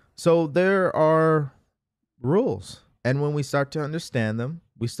 So there are rules. And when we start to understand them,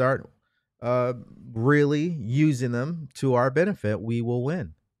 we start really using them to our benefit, we will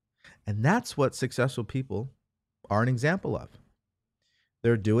win. And that's what successful people are an example of.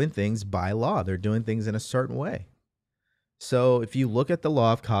 They're doing things by law. They're doing things in a certain way. So if you look at the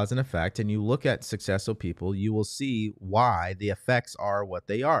law of cause and effect and you look at successful people, you will see why the effects are what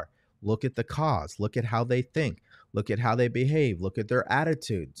they are. Look at the cause. Look at how they think. Look at how they behave. Look at their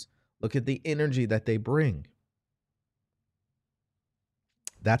attitudes. Look at the energy that they bring.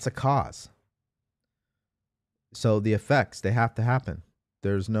 That's a cause. So the effects, they have to happen.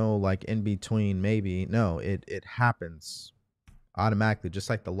 There's no like in between maybe. No, it happens automatically, just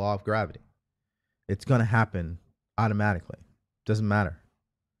like the law of gravity. It's going to happen automatically. Doesn't matter.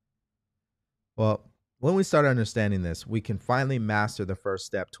 Well, when we start understanding this, we can finally master the first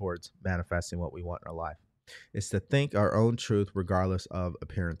step towards manifesting what we want in our life. It's to think our own truth regardless of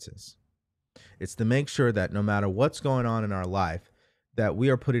appearances. It's to make sure that no matter what's going on in our life, that we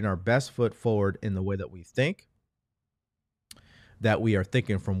are putting our best foot forward in the way that we think, that we are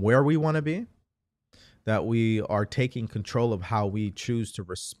thinking from where we want to be, that we are taking control of how we choose to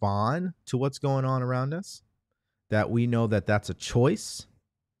respond to what's going on around us, that we know that that's a choice.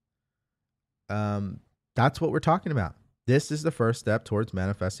 That's what we're talking about. This is the first step towards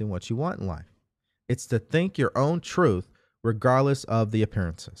manifesting what you want in life. It's to think your own truth regardless of the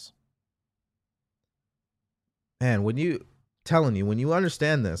appearances. And when you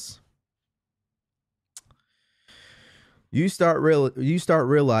understand this, you start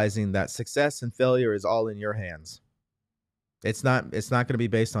realizing that success and failure is all in your hands. It's not going to be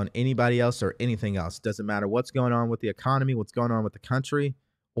based on anybody else or anything else. Doesn't matter what's going on with the economy, what's going on with the country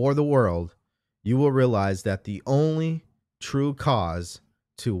or the world. You will realize that the only true cause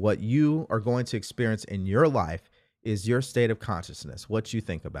to what you are going to experience in your life is your state of consciousness, what you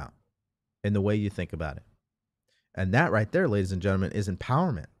think about and the way you think about it. And that right there, ladies and gentlemen, is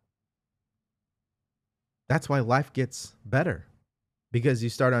empowerment. That's why life gets better, because you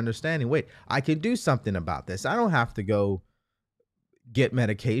start understanding, wait, I can do something about this. I don't have to go get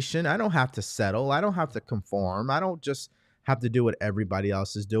medication. I don't have to settle. I don't have to conform. I don't just have to do what everybody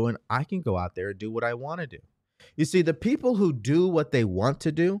else is doing. I can go out there and do what I want to do. You see, the people who do what they want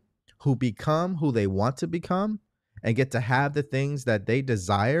to do, who become who they want to become, and get to have the things that they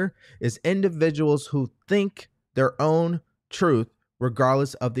desire, is individuals who think their own truth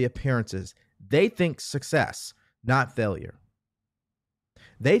regardless of the appearances. They think success, not failure.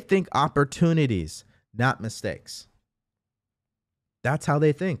 They think opportunities, not mistakes. That's how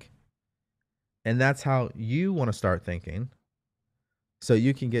they think. And that's how you want to start thinking so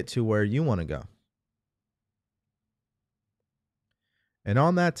you can get to where you want to go. And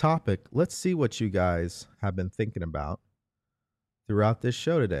on that topic, let's see what you guys have been thinking about throughout this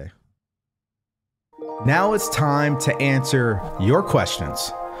show today. Now it's time to answer your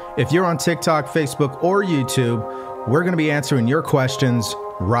questions. If you're on TikTok, Facebook, or YouTube, we're going to be answering your questions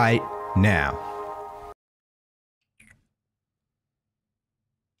right now.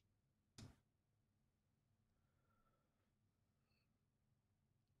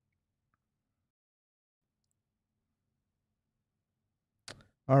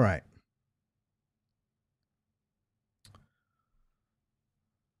 All right.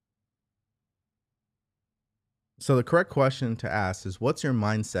 So the correct question to ask is, what's your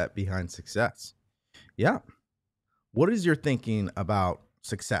mindset behind success? Yeah. What is your thinking about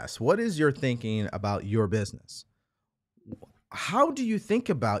success? What is your thinking about your business? How do you think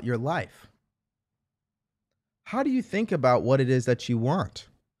about your life? How do you think about what it is that you want?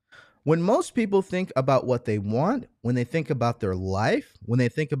 When most people think about what they want, when they think about their life, when they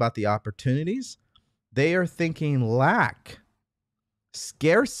think about the opportunities, they are thinking lack,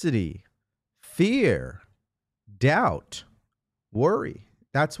 scarcity, fear, doubt, worry.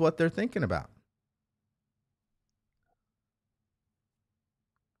 That's what they're thinking about.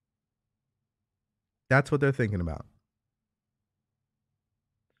 That's what they're thinking about.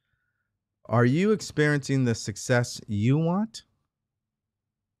 Are you experiencing the success you want?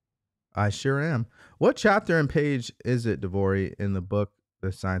 I sure am. What chapter and page is it, Devori, in the book,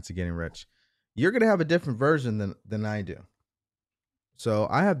 The Science of Getting Rich? You're going to have a different version than I do. So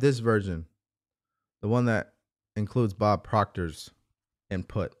I have this version, the one that includes Bob Proctor's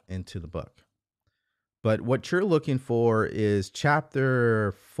input into the book. But what you're looking for is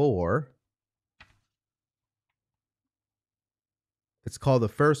chapter 4. It's called The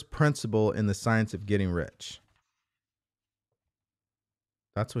First Principle in the Science of Getting Rich.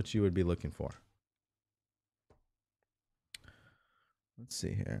 That's what you would be looking for. Let's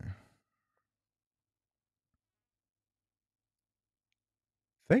see here.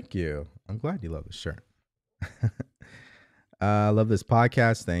 Thank you. I'm glad you love the shirt. I love this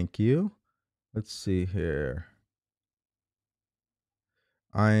podcast. Thank you. Let's see here.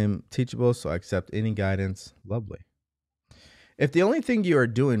 I'm teachable, so I accept any guidance. Lovely. If the only thing you are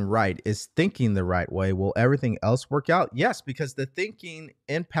doing right is thinking the right way, will everything else work out? Yes, because the thinking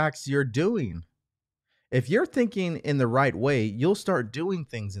impacts your doing. If you're thinking in the right way, you'll start doing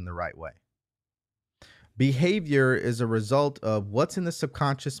things in the right way. Behavior is a result of what's in the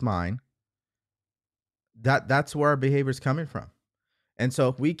subconscious mind. That's where our behavior is coming from. And so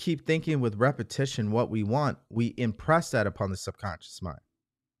if we keep thinking with repetition what we want, we impress that upon the subconscious mind.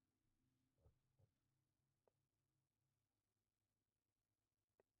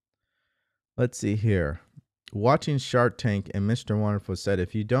 Let's see here. Watching Shark Tank and Mr. Wonderful said,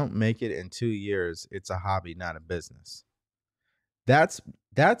 if you don't make it in 2 years, it's a hobby, not a business. That's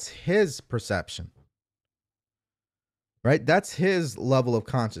his perception, right? That's his level of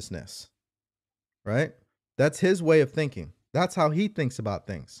consciousness, right? That's his way of thinking. That's how he thinks about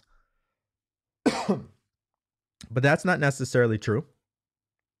things. But that's not necessarily true,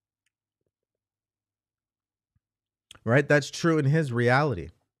 right? That's true in his reality.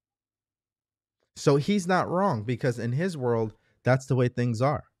 So he's not wrong, because in his world, that's the way things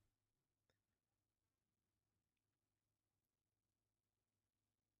are.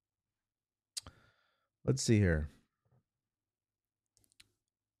 Let's see here.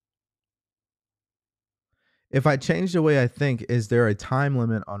 If I change the way I think, is there a time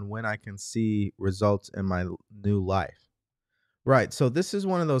limit on when I can see results in my new life? Right. So this is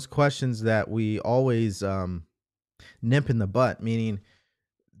one of those questions that we always nip in the butt, meaning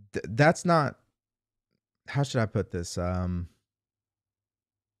that's not, how should I put this? When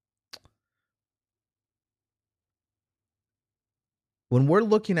we're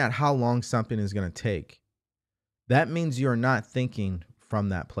looking at how long something is going to take, that means you're not thinking from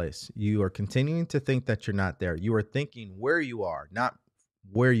that place. You are continuing to think that you're not there. You are thinking where you are, not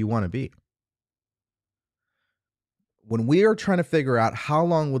where you want to be. When we are trying to figure out how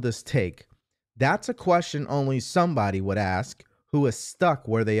long will this take, that's a question only somebody would ask who is stuck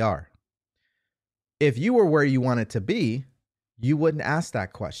where they are. If you were where you wanted to be, you wouldn't ask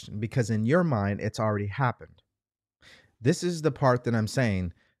that question because in your mind, it's already happened. This is the part that I'm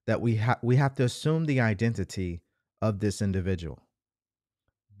saying that we have to assume the identity of this individual,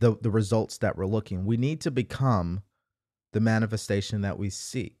 the results that we're looking. We need to become the manifestation that we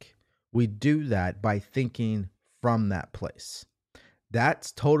seek. We do that by thinking from that place.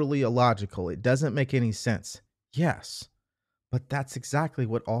 That's totally illogical. It doesn't make any sense. Yes, but that's exactly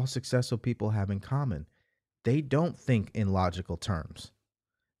what all successful people have in common. They don't think in logical terms.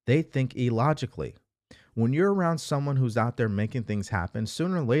 They think illogically. When you're around someone who's out there making things happen,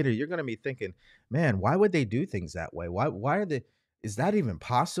 sooner or later you're going to be thinking, "Man, why would they do things that way? Why are they, is that even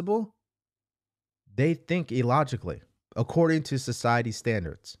possible?" They think illogically according to society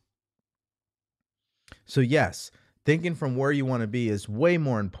standards. So yes, thinking from where you want to be is way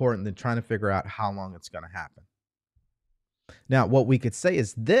more important than trying to figure out how long it's going to happen. Now, what we could say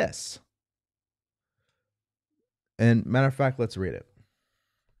is this. And matter of fact, let's read it.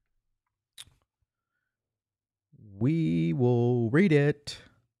 We will read it.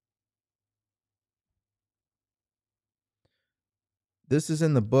 This is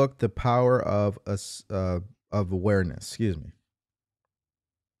in the book, The Power of Awareness, excuse me,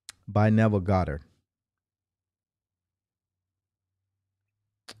 by Neville Goddard.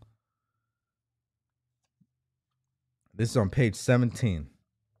 This is on page 17.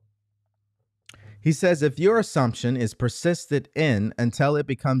 He says, if your assumption is persisted in until it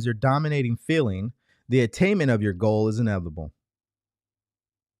becomes your dominating feeling, the attainment of your goal is inevitable.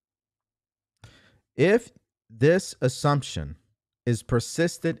 If this assumption is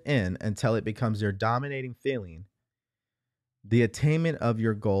persisted in until it becomes your dominating feeling, the attainment of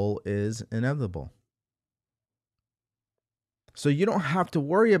your goal is inevitable. So you don't have to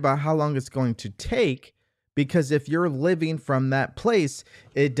worry about how long it's going to take, because if you're living from that place,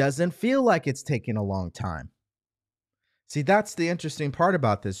 it doesn't feel like it's taking a long time. See, that's the interesting part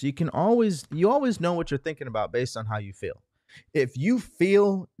about this. You always know what you're thinking about based on how you feel. If you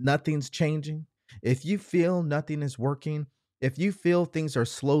feel nothing's changing, if you feel nothing is working, if you feel things are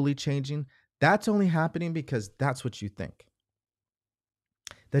slowly changing, that's only happening because that's what you think.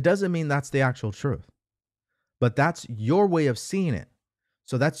 That doesn't mean that's the actual truth, but that's your way of seeing it.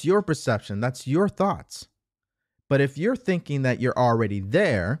 So that's your perception, that's your thoughts. But if you're thinking that you're already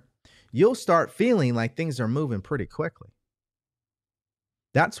there, you'll start feeling like things are moving pretty quickly.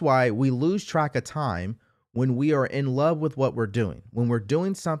 That's why we lose track of time when we are in love with what we're doing. When we're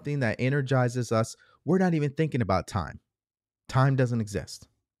doing something that energizes us, we're not even thinking about time. Time doesn't exist.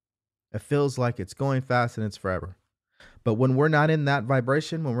 It feels like it's going fast and it's forever. But when we're not in that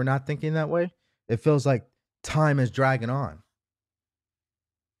vibration, when we're not thinking that way, it feels like time is dragging on.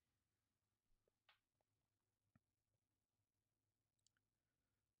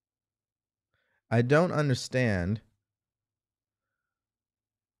 I don't understand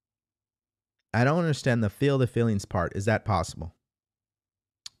the feel the feelings part. Is that possible?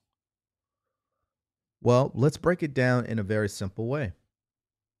 Well, let's break it down in a very simple way.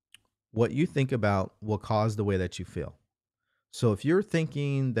 What you think about will cause the way that you feel. So if you're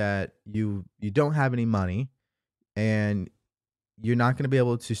thinking that you don't have any money and you're not going to be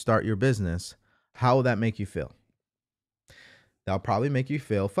able to start your business, how will that make you feel? That'll probably make you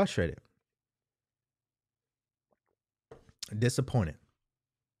feel frustrated, disappointed,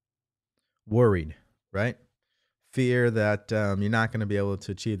 worried, right? Fear that you're not going to be able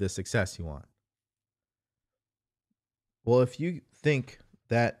to achieve the success you want. Well, if you think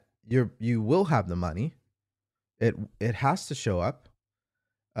that you will have the money, it has to show up.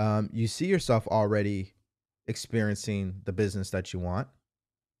 You see yourself already experiencing the business that you want,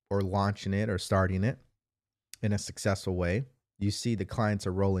 or launching it or starting it in a successful way. You see the clients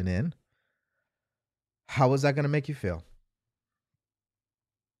are rolling in. How is that going to make you feel?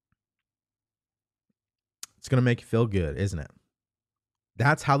 It's going to make you feel good, isn't it?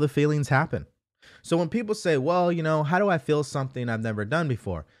 That's how the feelings happen. So when people say, well, how do I feel something I've never done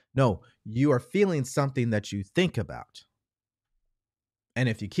before? No, you are feeling something that you think about. And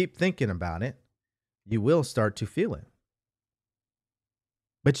if you keep thinking about it, you will start to feel it.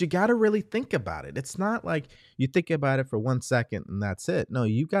 But you got to really think about it. It's not like you think about it for 1 second and that's it. No,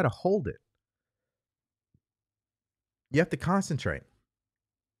 you got to hold it. You have to concentrate.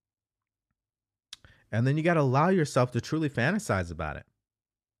 And then you got to allow yourself to truly fantasize about it.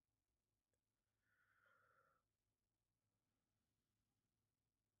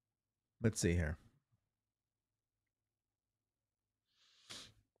 Let's see here.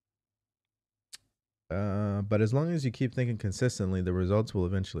 But as long as you keep thinking consistently, the results will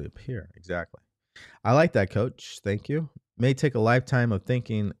eventually appear. Exactly. I like that, coach. Thank you. May take a lifetime of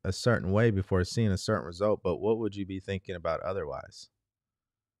thinking a certain way before seeing a certain result, but what would you be thinking about otherwise?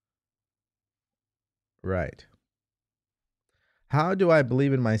 Right. How do I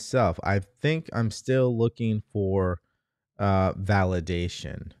believe in myself? I think I'm still looking for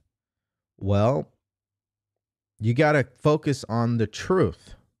validation. Well, you got to focus on the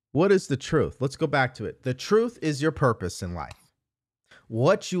truth. What is the truth? Let's go back to it. The truth is your purpose in life.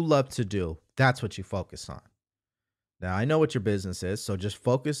 What you love to do, that's what you focus on. Now, I know what your business is, so just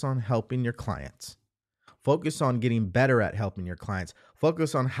focus on helping your clients. Focus on getting better at helping your clients.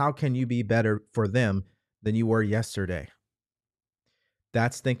 Focus on how can you be better for them than you were yesterday.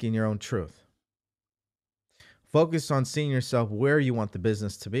 That's thinking your own truth. Focus on seeing yourself where you want the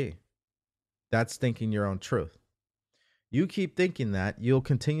business to be. That's thinking your own truth. You keep thinking that, you'll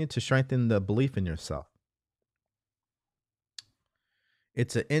continue to strengthen the belief in yourself.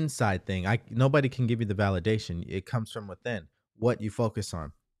 It's an inside thing. Nobody can give you the validation. It comes from within, what you focus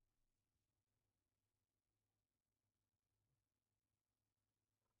on.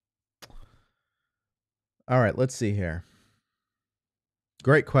 All right, let's see here.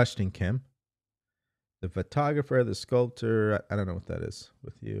 Great question, Kim. The photographer, the sculptor, I don't know what that is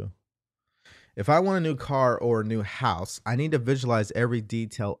with you. If I want a new car or a new house, I need to visualize every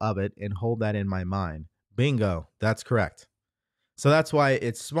detail of it and hold that in my mind. Bingo, that's correct. So that's why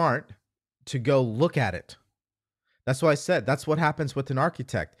it's smart to go look at it. That's why I said that's what happens with an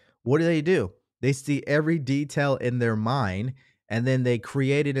architect. What do? They see every detail in their mind and then they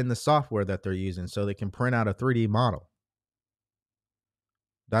create it in the software that they're using so they can print out a 3D model.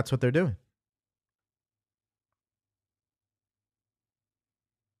 That's what they're doing.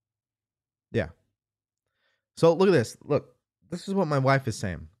 Yeah. So look at this. Look, this is what my wife is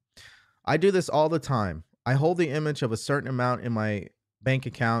saying. I do this all the time. I hold the image of a certain amount in my bank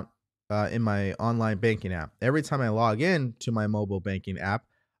account, in my online banking app. Every time I log in to my mobile banking app,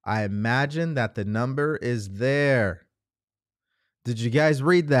 I imagine that the number is there. Did you guys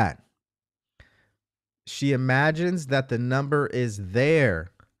read that? She imagines that the number is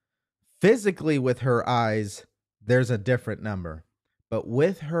there. Physically, with her eyes, there's a different number. But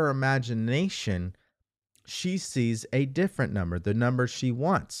with her imagination, she sees a different number, the number she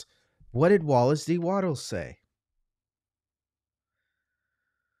wants. What did Wallace D. Wattles say?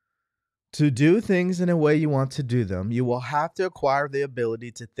 To do things in a way you want to do them, you will have to acquire the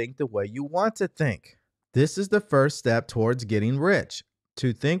ability to think the way you want to think. This is the first step towards getting rich.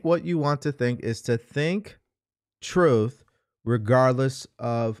 To think what you want to think is to think truth regardless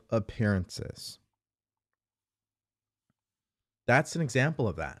of appearances. That's an example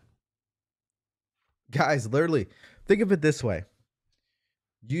of that. Guys, literally, think of it this way.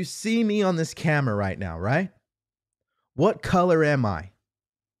 You see me on this camera right now, right? What color am I?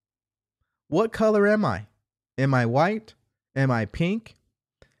 What color am I? Am I white? Am I pink?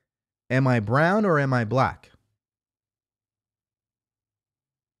 Am I brown or am I black?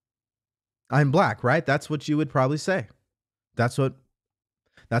 I'm black, right? That's what you would probably say. That's what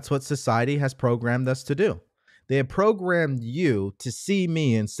society has programmed us to do. They have programmed you to see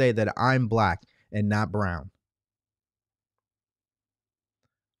me and say that I'm black and not brown.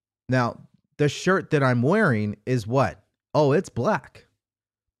 Now, the shirt that I'm wearing is what? Oh, it's black.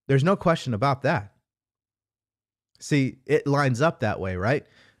 There's no question about that. See, it lines up that way, right?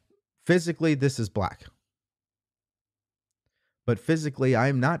 Physically, this is black. But physically,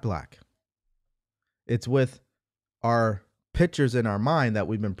 I'm not black. It's with our pictures in our mind that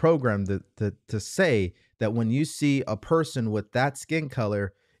we've been programmed to say that when you see a person with that skin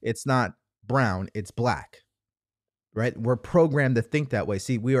color, it's not brown, it's black, right? We're programmed to think that way.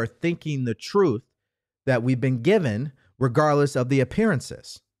 See, we are thinking the truth that we've been given regardless of the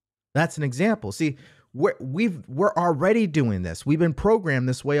appearances. That's an example. See, we're already doing this. We've been programmed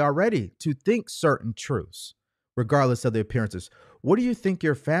this way already to think certain truths regardless of the appearances. What do you think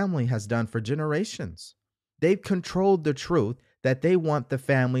your family has done for generations? They've controlled the truth that they want the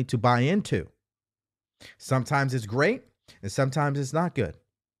family to buy into. Sometimes it's great and sometimes it's not good.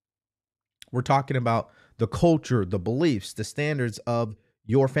 We're talking about the culture, the beliefs, the standards of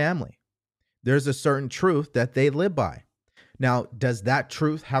your family. There's a certain truth that they live by. Now, does that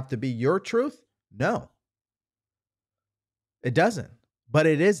truth have to be your truth? No, it doesn't. But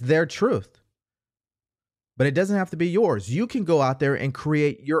it is their truth. But it doesn't have to be yours. You can go out there and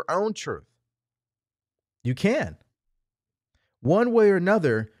create your own truth. You can. One way or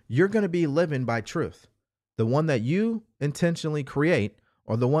another, you're going to be living by truth. The one that you intentionally create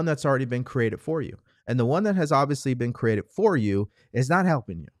or the one that's already been created for you. And the one that has obviously been created for you is not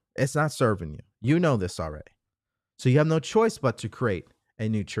helping you. It's not serving you. You know this already. So you have no choice but to create a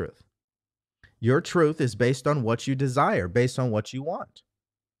new truth. Your truth is based on what you desire, based on what you want.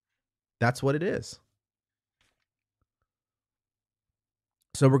 That's what it is.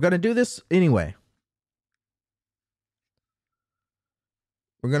 So we're going to do this anyway.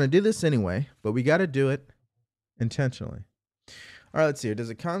 We're going to do this anyway, but we got to do it intentionally. All right, let's see here.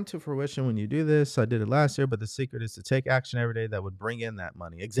 Does it come to fruition when you do this? I did it last year, but the secret is to take action every day that would bring in that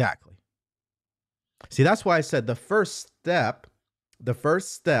money. Exactly. See, that's why I said the first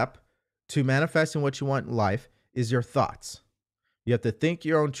step to manifesting what you want in life is your thoughts. You have to think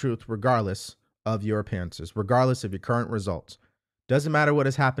your own truth regardless of your appearances, regardless of your current results. Doesn't matter what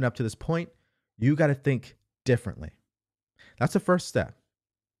has happened up to this point. You got to think differently. That's the first step.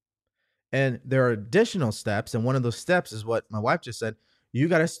 And there are additional steps. And one of those steps is what my wife just said. You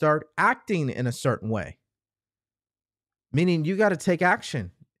got to start acting in a certain way, meaning you got to take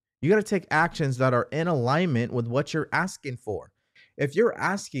action. You got to take actions that are in alignment with what you're asking for. If you're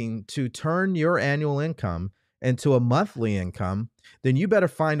asking to turn your annual income into a monthly income, then you better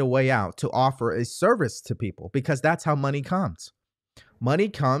find a way out to offer a service to people, because that's how money comes. Money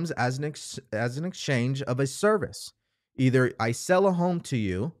comes as an exchange of a service. Either I sell a home to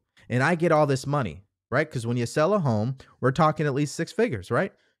you and I get all this money, right? Because when you sell a home, we're talking at least 6 figures,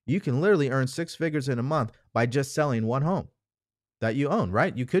 right? You can literally earn 6 figures in a month by just selling one home that you own,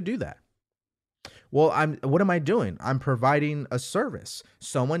 right? You could do that. Well, what am I doing? I'm providing a service.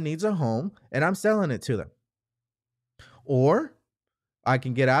 Someone needs a home and I'm selling it to them. Or I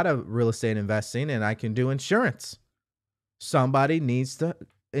can get out of real estate investing and I can do insurance. Somebody needs the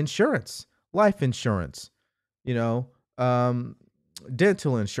insurance, life insurance, dental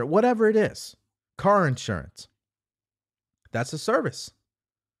insurance, whatever it is, car insurance. That's a service.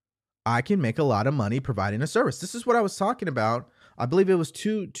 I can make a lot of money providing a service. This is what I was talking about. I believe it was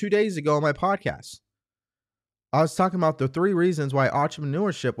two days ago on my podcast. I was talking about the 3 reasons why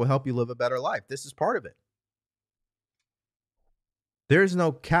entrepreneurship will help you live a better life. This is part of it. There's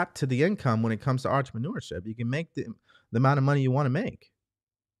no cap to the income when it comes to entrepreneurship. You can make the amount of money you want to make.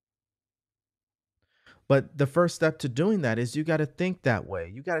 But the first step to doing that is you got to think that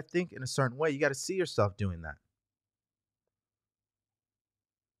way. You got to think in a certain way. You got to see yourself doing that.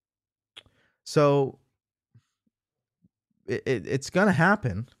 So it's going to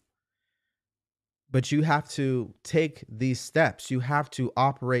happen, but you have to take these steps. You have to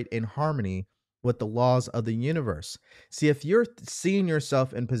operate in harmony with the laws of the universe. See, if you're seeing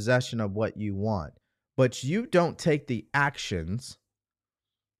yourself in possession of what you want, but you don't take the actions,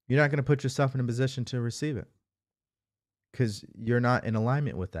 you're not going to put yourself in a position to receive it because you're not in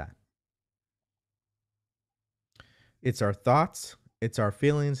alignment with that. It's our thoughts, it's our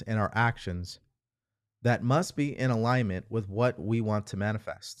feelings, and our actions that must be in alignment with what we want to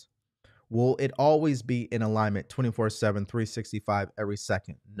manifest. Will it always be in alignment 24/7, 365 every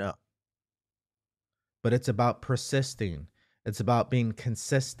second? No. But it's about persisting. It's about being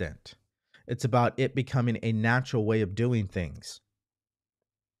consistent. It's about it becoming a natural way of doing things.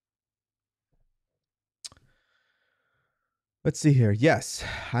 Let's see here. Yes,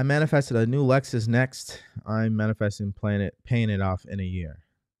 I manifested a new Lexus next. I'm manifesting paying it off in a year.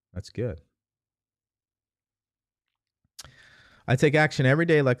 That's good. I take action every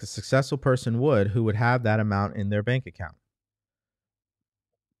day like a successful person would who would have that amount in their bank account.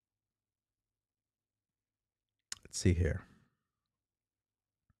 Let's see here.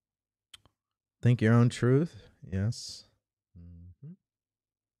 Think your own truth. Yes. Mm-hmm.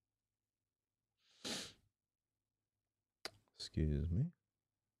 Excuse me.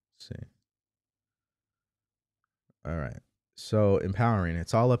 Let's see. All right. So empowering.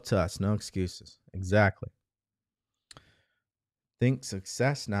 It's all up to us. No excuses. Exactly. Think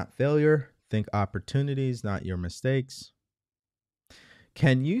success, not failure. Think opportunities, not your mistakes.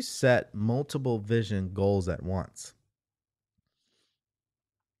 Can you set multiple vision goals at once?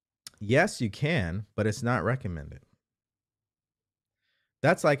 Yes, you can, but it's not recommended.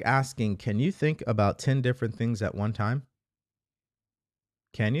 That's like asking, can you think about 10 different things at one time?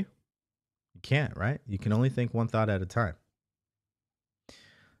 Can you? You can't, right? You can only think one thought at a time.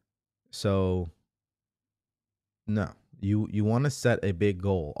 So, no, you want to set a big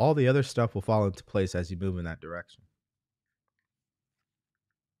goal. All the other stuff will fall into place as you move in that direction.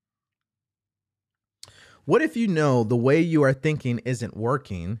 What if you know the way you are thinking isn't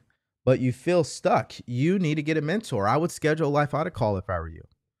working, but you feel stuck? You need to get a mentor. I would schedule a life audit call if I were you.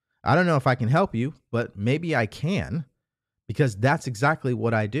 I don't know if I can help you, but maybe I can because that's exactly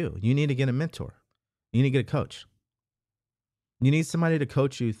what I do. You need to get a mentor. You need to get a coach. You need somebody to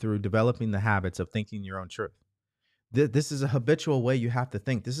coach you through developing the habits of thinking your own truth. This is a habitual way you have to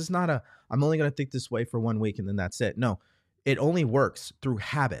think. This is not a, I'm only going to think this way for 1 week and then that's it. No, it only works through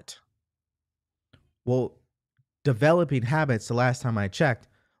habit. Well, developing habits, the last time I checked,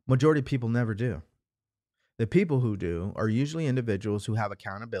 majority of people never do. The people who do are usually individuals who have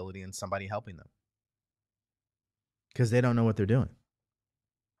accountability and somebody helping them because they don't know what they're doing.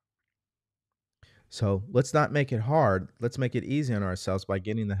 So let's not make it hard. Let's make it easy on ourselves by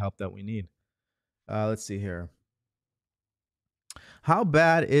getting the help that we need. Let's see here. How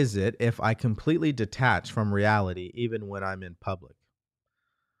bad is it if I completely detach from reality even when I'm in public?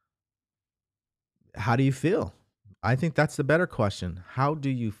 How do you feel? I think that's the better question. How do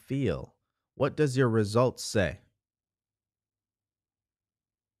you feel? What does your results say?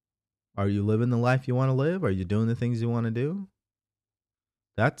 Are you living the life you want to live? Are you doing the things you want to do?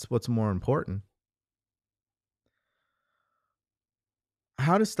 That's what's more important.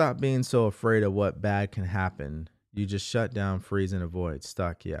 How to stop being so afraid of what bad can happen? You just shut down, freeze, and avoid.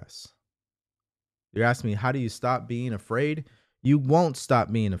 Stuck, yes. You're asking me, how do you stop being afraid? You won't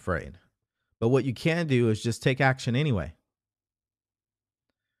stop being afraid. But what you can do is just take action anyway.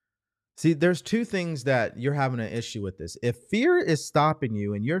 See, there's two things that you're having an issue with this. If fear is stopping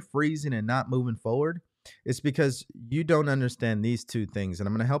you and you're freezing and not moving forward, it's because you don't understand these two things. And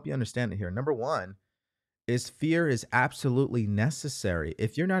I'm going to help you understand it here. Number one is fear is absolutely necessary.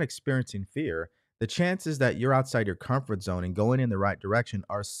 If you're not experiencing fear, the chances that you're outside your comfort zone and going in the right direction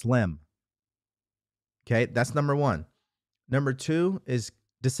are slim. Okay, that's number one. Number two is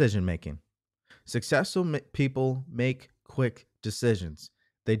decision making. Successful people make quick decisions,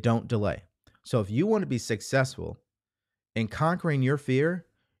 they don't delay. So if you want to be successful in conquering your fear,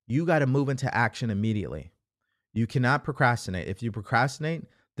 you got to move into action immediately. You cannot procrastinate. If you procrastinate,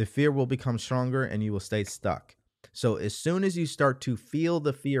 the fear will become stronger and you will stay stuck. So as soon as you start to feel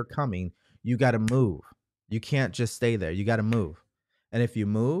the fear coming, you got to move. You can't just stay there. You got to move. And if you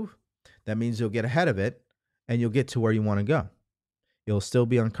move, that means you'll get ahead of it and you'll get to where you want to go. You'll still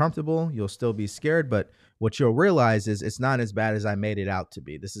be uncomfortable. You'll still be scared. But what you'll realize is it's not as bad as I made it out to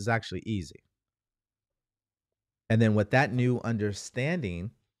be. This is actually easy. And then with that new understanding,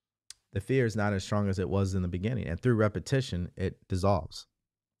 the fear is not as strong as it was in the beginning. And through repetition, it dissolves.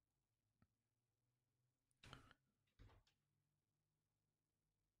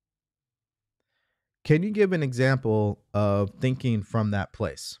 Can you give an example of thinking from that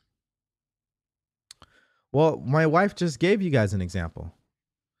place? Well, my wife just gave you guys an example.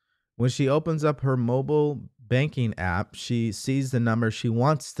 When she opens up her mobile banking app, she sees the number she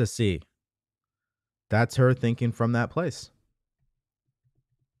wants to see. That's her thinking from that place.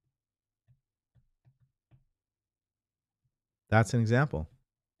 That's an example.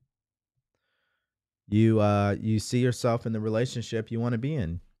 You see yourself in the relationship you want to be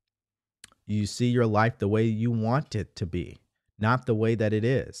in. You see your life the way you want it to be, not the way that it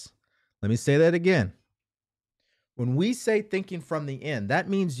is. Let me say that again. When we say thinking from the end, that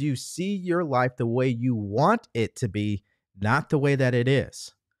means you see your life the way you want it to be, not the way that it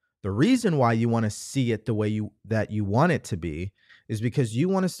is. The reason why you want to see it the way you want it to be is because you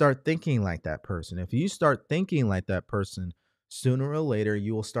want to start thinking like that person. If you start thinking like that person, sooner or later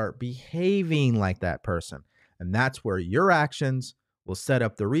you will start behaving like that person. And that's where your actions will set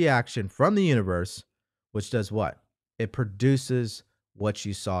up the reaction from the universe, which does what? It produces what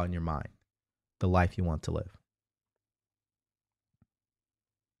you saw in your mind, the life you want to live.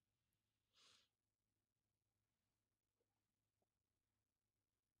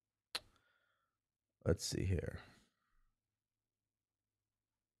 Let's see here.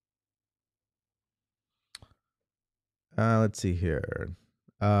 Let's see here.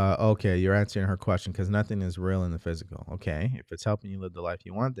 Okay, you're answering her question because nothing is real in the physical. Okay, if it's helping you live the life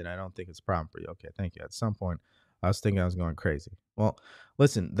you want, then I don't think it's a problem for you. Okay, thank you. At some point, I was thinking I was going crazy. Well,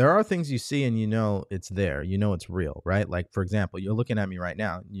 listen, there are things you see and you know it's there. You know it's real, right? Like, for example, you're looking at me right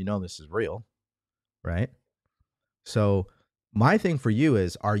now. You know this is real, right? So, my thing for you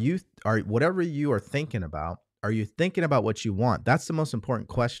is, are whatever you are thinking about, are you thinking about what you want? That's the most important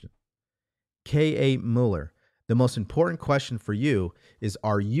question. K.A. Mueller. The most important question for you is,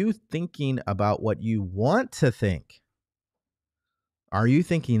 are you thinking about what you want to think? Are you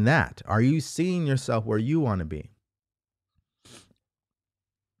thinking that? Are you seeing yourself where you want to be?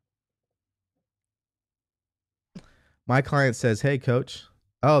 My client says, "Hey, coach.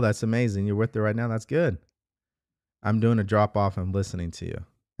 Oh, that's amazing. You're with her right now. That's good. I'm doing a drop off and listening to you.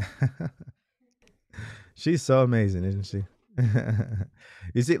 She's so amazing, isn't she?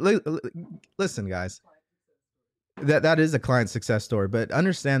 You see, listen, guys, that is a client success story, but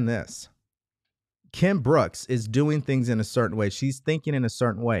understand this. Kim Brooks is doing things in a certain way. She's thinking in a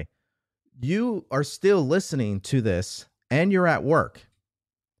certain way. You are still listening to this and you're at work,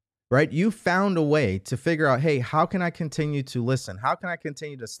 right? You found a way to figure out, hey, how can I continue to listen? How can I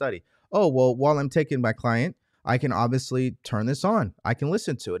continue to study? Oh, well, while I'm taking my client, I can obviously turn this on. I can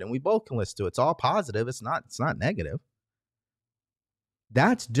listen to it and we both can listen to it. It's all positive. It's not negative.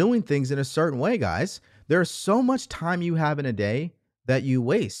 That's doing things in a certain way, guys. There's so much time you have in a day that you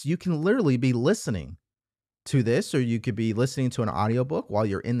waste. You can literally be listening to this, or you could be listening to an audiobook while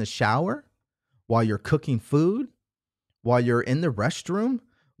you're in the shower, while you're cooking food, while you're in the restroom.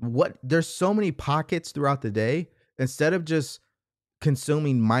 There's so many pockets throughout the day. Instead of just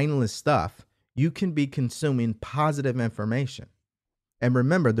consuming mindless stuff, you can be consuming positive information. And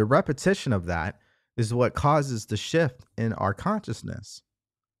remember, the repetition of that is what causes the shift in our consciousness.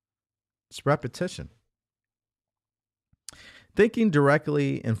 It's repetition. Thinking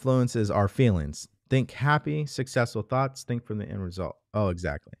directly influences our feelings. Think happy, successful thoughts. Think from the end result. Oh,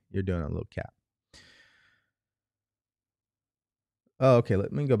 exactly. You're doing a little cap. Oh, okay.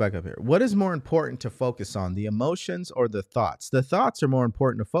 Let me go back up here. What is more important to focus on, the emotions or the thoughts? The thoughts are more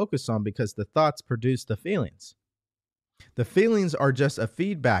important to focus on because the thoughts produce the feelings. The feelings are just a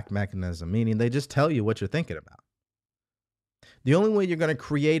feedback mechanism, meaning they just tell you what you're thinking about. The only way you're going to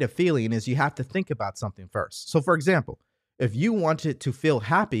create a feeling is you have to think about something first. So, for example, if you want it to feel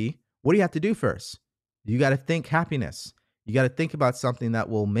happy, what do you have to do first? You got to think happiness. You got to think about something that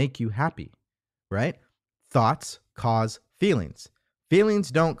will make you happy, right? Thoughts cause feelings.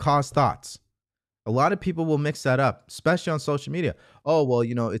 Feelings don't cause thoughts. A lot of people will mix that up, especially on social media. Oh, well,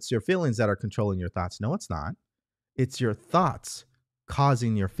 it's your feelings that are controlling your thoughts. No, it's not. It's your thoughts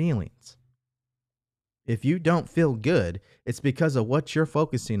causing your feelings. If you don't feel good, it's because of what you're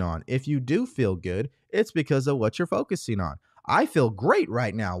focusing on. If you do feel good, it's because of what you're focusing on. I feel great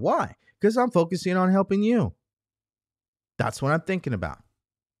right now. Why? Because I'm focusing on helping you. That's what I'm thinking about.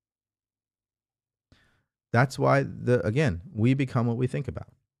 That's why, again, we become what we think about.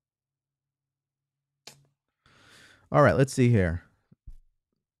 All right, let's see here.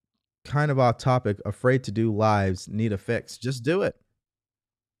 Kind of off topic, afraid to do lives, need a fix. Just do it.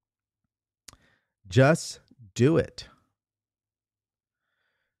 Just do it.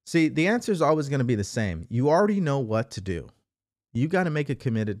 See, the answer is always going to be the same. You already know what to do. You got to make a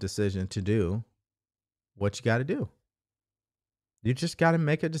committed decision to do what you got to do. You just got to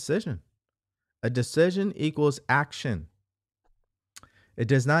make a decision. A decision equals action. It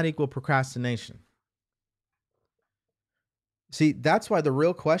does not equal procrastination. See, that's why the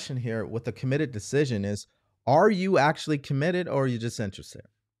real question here with a committed decision is, are you actually committed or are you just interested?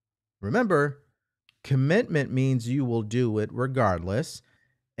 Remember, commitment means you will do it regardless.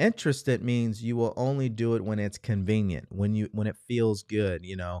 Interested means you will only do it when it's convenient, when it feels good,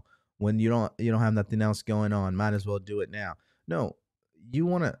 when you don't have nothing else going on, might as well do it now. No, you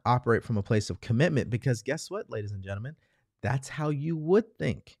want to operate from a place of commitment because guess what, ladies and gentlemen? That's how you would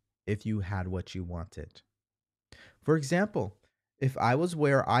think if you had what you wanted. For example, if I was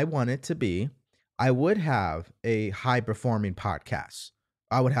where I wanted to be, I would have a high-performing podcast.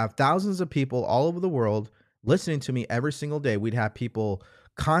 I would have thousands of people all over the world listening to me every single day. We'd have people,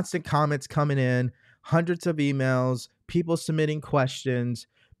 constant comments coming in, hundreds of emails, people submitting questions,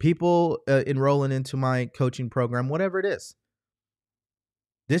 people enrolling into my coaching program, whatever it is.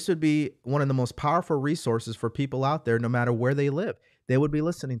 This would be one of the most powerful resources for people out there, no matter where they live. They would be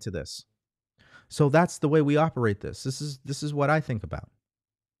listening to this. So that's the way we operate this. This is what I think about.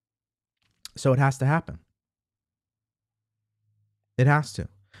 So it has to happen. It has to.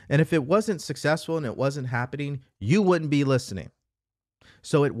 And if it wasn't successful and it wasn't happening, you wouldn't be listening.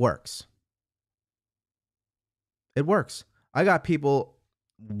 So it works. It works. I got people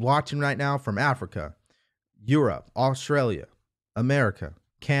watching right now from Africa, Europe, Australia, America,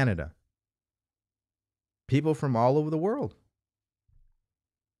 Canada. People from all over the world.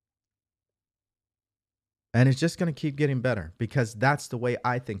 And it's just going to keep getting better because that's the way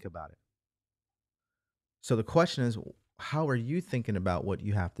I think about it. So the question is, how are you thinking about what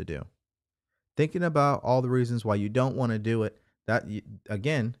you have to do? Thinking about all the reasons why you don't want to do it.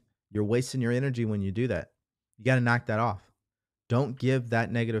 Again, you're wasting your energy when you do that. You got to knock that off. Don't give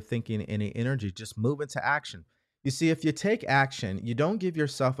that negative thinking any energy. Just move into action. You see, if you take action, you don't give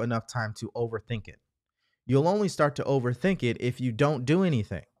yourself enough time to overthink it. You'll only start to overthink it if you don't do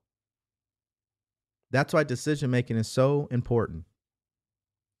anything. That's why decision making is so important.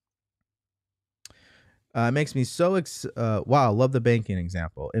 It makes me so wow, I love the banking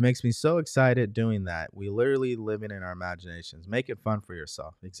example. It makes me so excited doing that. We literally living in our imaginations. Make it fun for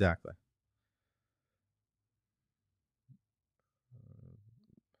yourself. Exactly.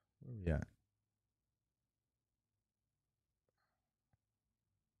 Yeah.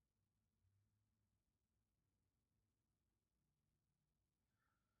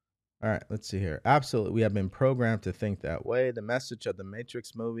 All right, let's see here. Absolutely. We have been programmed to think that way. The message of the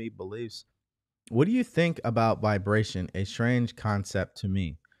Matrix movie believes. What do you think about vibration? A strange concept to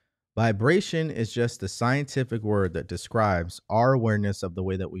me. Vibration is just a scientific word that describes our awareness of the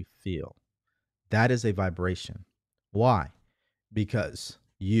way that we feel. That is a vibration. Why? Because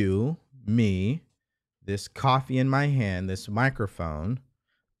you, me, this coffee in my hand, this microphone,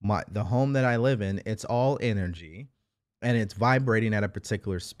 the home that I live in, it's all energy and it's vibrating at a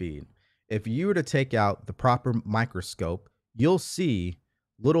particular speed. If you were to take out the proper microscope, you'll see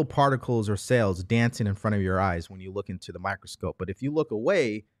little particles or cells dancing in front of your eyes when you look into the microscope. But if you look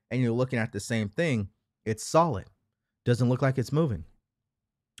away and you're looking at the same thing, it's solid. Doesn't look like it's moving.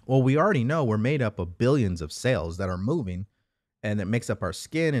 Well, we already know we're made up of billions of cells that are moving, and it makes up our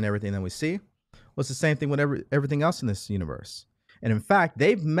skin and everything that we see. Well, it's the same thing with everything else in this universe. And in fact,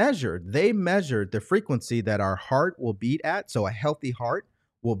 they measured the frequency that our heart will beat at. So a healthy heart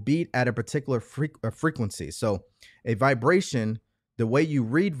will beat at a particular frequency. So a vibration, the way you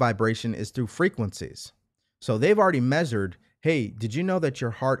read vibration is through frequencies. So they've already measured, hey, did you know that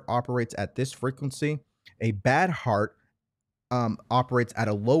your heart operates at this frequency? A bad heart operates at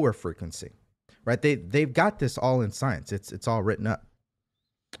a lower frequency, right? They've got this all in science. It's all written up.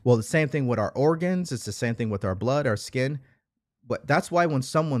 Well, the same thing with our organs. It's the same thing with our blood, our skin. But that's why when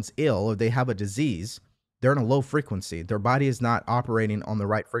someone's ill or they have a disease, they're in a low frequency. Their body is not operating on the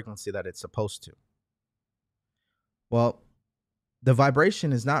right frequency that it's supposed to. Well, the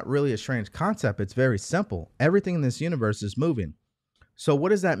vibration is not really a strange concept. It's very simple. Everything in this universe is moving. So what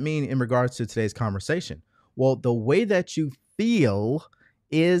does that mean in regards to today's conversation? Well, the way that you feel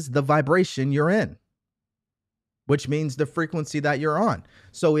is the vibration you're in, which means the frequency that you're on.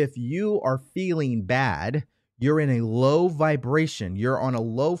 So if you are feeling bad, you're in a low vibration, you're on a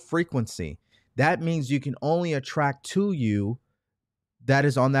low frequency. That means you can only attract to you that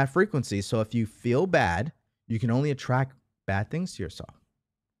is on that frequency. So if you feel bad, you can only attract bad things to yourself.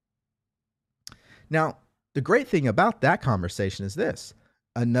 Now, the great thing about that conversation is this.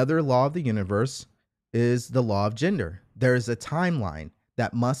 Another law of the universe is the law of gender. There is a timeline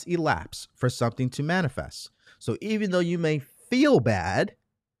that must elapse for something to manifest. So even though you may feel bad,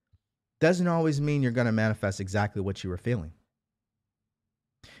 doesn't always mean you're going to manifest exactly what you were feeling.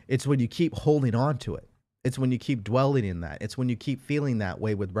 It's when you keep holding on to it. It's when you keep dwelling in that. It's when you keep feeling that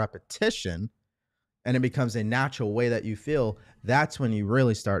way with repetition and it becomes a natural way that you feel. That's when you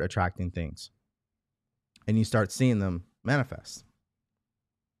really start attracting things and you start seeing them manifest.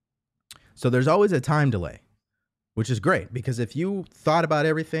 So there's always a time delay, which is great because if you thought about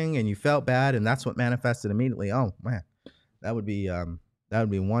everything and you felt bad and that's what manifested immediately, oh man, that would be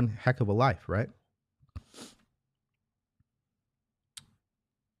one heck of a life, right?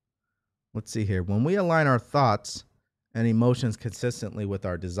 Let's see here. When we align our thoughts and emotions consistently with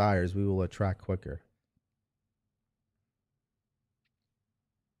our desires, we will attract quicker.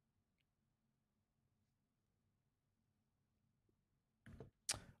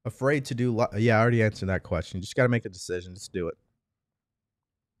 Afraid to do yeah, I already answered that question. You just got to make a decision. Just do it.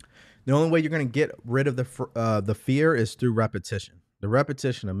 The only way you're going to get rid of the fear is through repetition. The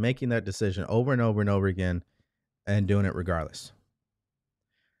repetition of making that decision over and over and over again and doing it regardless.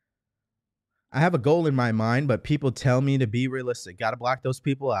 I have a goal in my mind, but people tell me to be realistic. Got to block those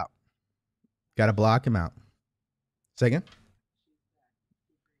people out. Got to block them out. Say again?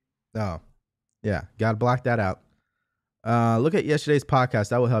 Oh, yeah. Got to block that out. Look at yesterday's podcast.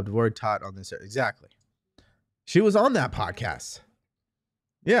 That will have the word taught on this. Exactly. She was on that podcast.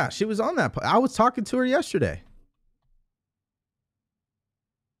 Yeah, she was on that. I was talking to her yesterday.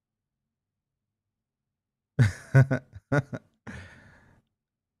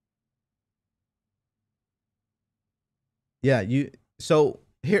 Yeah, so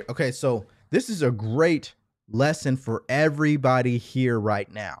here, okay, so this is a great lesson for everybody here right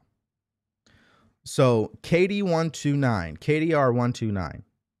now. So KD129, KDR129.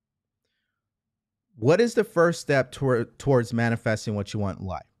 What is the first step towards manifesting what you want in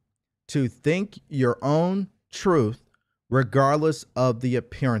life? To think your own truth regardless of the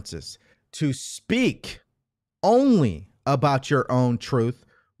appearances. To speak only about your own truth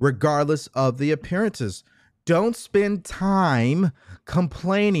regardless of the appearances. Don't spend time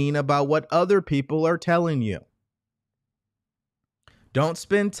complaining about what other people are telling you. Don't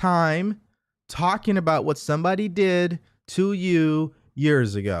spend time talking about what somebody did to you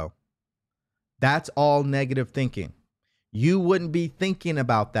years ago. That's all negative thinking. You wouldn't be thinking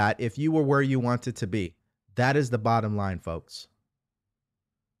about that if you were where you wanted to be. That is the bottom line, folks.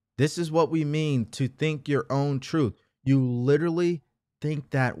 This is what we mean to think your own truth. You literally think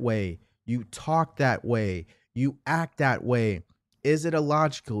that way. You talk that way. You act that way. Is it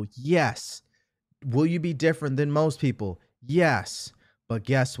illogical? Yes. Will you be different than most people? Yes. But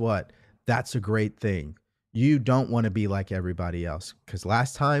guess what? That's a great thing. You don't want to be like everybody else, because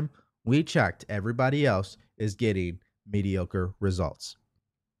last time we checked, everybody else is getting mediocre results.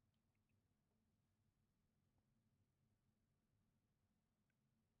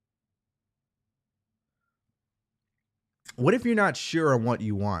 What if you're not sure on what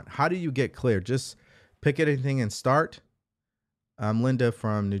you want? How do you get clear? Just pick anything and start. I'm Linda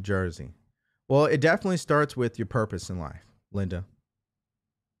from New Jersey. Well, it definitely starts with your purpose in life, Linda.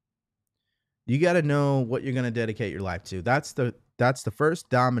 You got to know what you're going to dedicate your life to. That's the first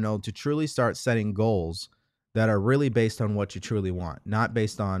domino to truly start setting goals that are really based on what you truly want, not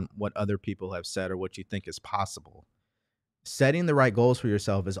based on what other people have said or what you think is possible. Setting the right goals for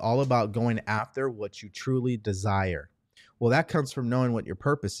yourself is all about going after what you truly desire. Well, that comes from knowing what your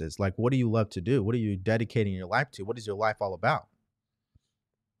purpose is. Like, what do you love to do? What are you dedicating your life to? What is your life all about?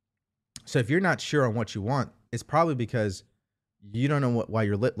 So if you're not sure on what you want, it's probably because you don't know why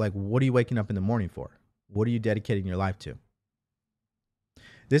you're lit. Like, what are you waking up in the morning for? What are you dedicating your life to?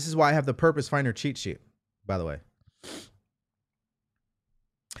 This is why I have the Purpose Finder cheat sheet, by the way.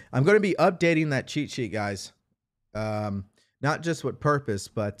 I'm going to be updating that cheat sheet, guys. Not just with purpose,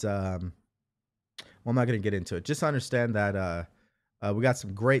 but well, I'm not going to get into it. Just understand that we got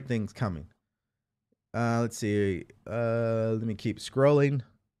some great things coming. Let's see. Let me keep scrolling.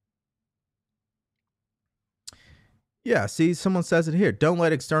 Yeah, see, someone says it here. Don't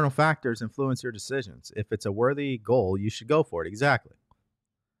let external factors influence your decisions. If it's a worthy goal, you should go for it. Exactly.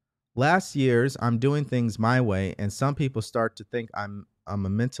 Last year's, I'm doing things my way, and some people start to think I'm a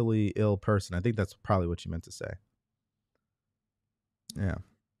mentally ill person. I think that's probably what you meant to say. Yeah.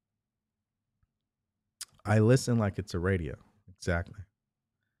 I listen like it's a radio. Exactly.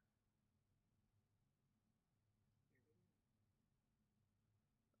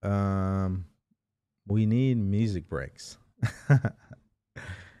 We need music breaks.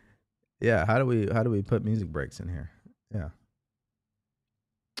 Yeah, how do we put music breaks in here? Yeah.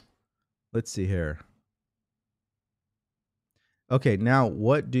 Let's see here. Okay, now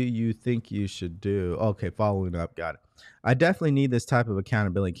what do you think you should do? Okay, following up, got it. I definitely need this type of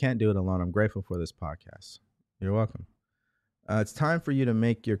accountability. Can't do it alone. I'm grateful for this podcast. You're welcome. It's time for you to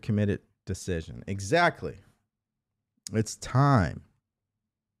make your committed decision. Exactly. It's time.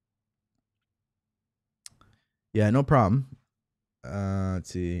 Yeah, no problem.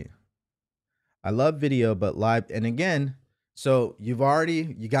 Let's see. I love video, but live. And again, so you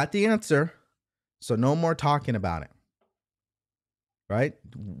got the answer. So no more talking about it. Right?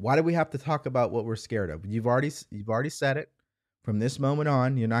 Why do we have to talk about what we're scared of? You've already said it. From this moment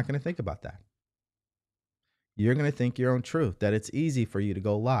on, you're not going to think about that. You're going to think your own truth, that it's easy for you to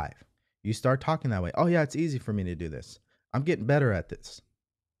go live. You start talking that way. Oh yeah, it's easy for me to do this. I'm getting better at this.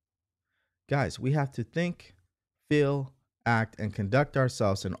 Guys, we have to think, feel, act, and conduct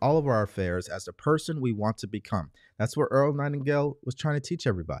ourselves in all of our affairs as the person we want to become. That's what Earl Nightingale was trying to teach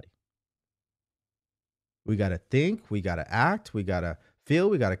everybody. We got to think, we got to act, we got to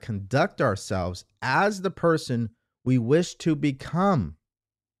feel, we got to conduct ourselves as the person we wish to become.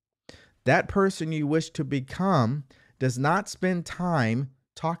 That person you wish to become does not spend time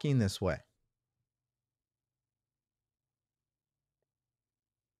talking this way.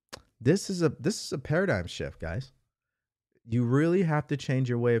 This is a paradigm shift, guys. You really have to change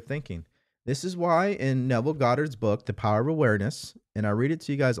your way of thinking. This is why in Neville Goddard's book, The Power of Awareness, and I read it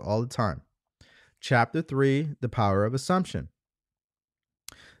to you guys all the time, Chapter 3, The Power of Assumption.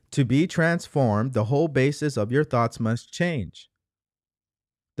 To be transformed, the whole basis of your thoughts must change.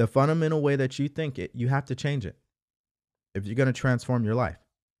 The fundamental way that you think it, you have to change it if you're going to transform your life.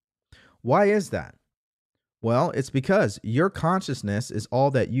 Why is that? Well, it's because your consciousness is all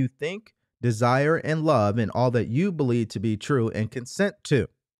that you think, desire, and love, and all that you believe to be true and consent to.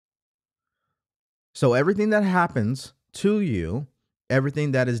 So everything that happens to you,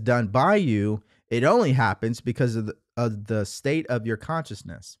 everything that is done by you, it only happens because of the state of your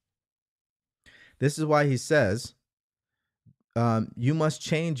consciousness. This is why he says, you must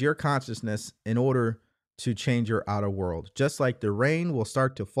change your consciousness in order to change your outer world. Just like the rain will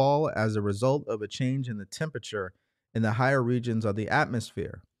start to fall as a result of a change in the temperature in the higher regions of the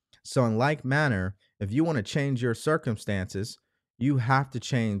atmosphere. So in like manner, if you want to change your circumstances, You have to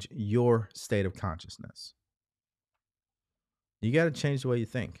change your state of consciousness. You got to change the way you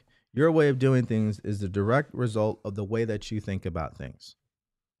think. Your way of doing things is the direct result of the way that you think about things.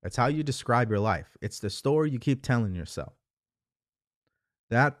 That's how you describe your life. It's the story you keep telling yourself.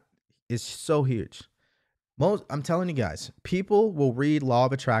 That is so huge. I'm telling you guys, people will read law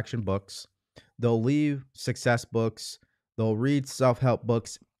of attraction books, they'll leave success books, they'll read self-help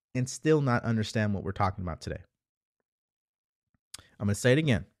books and still not understand what we're talking about today. I'm going to say it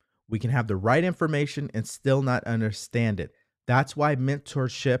again. We can have the right information and still not understand it. That's why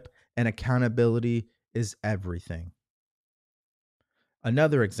mentorship and accountability is everything.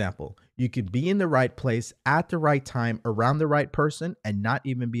 Another example, you could be in the right place at the right time around the right person and not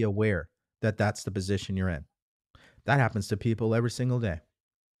even be aware that that's the position you're in. That happens to people every single day.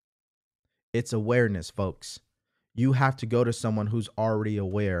 It's awareness, folks. You have to go to someone who's already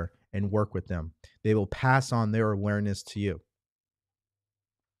aware and work with them. They will pass on their awareness to you.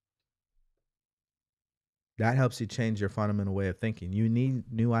 That helps you change your fundamental way of thinking. You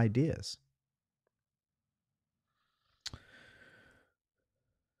need new ideas.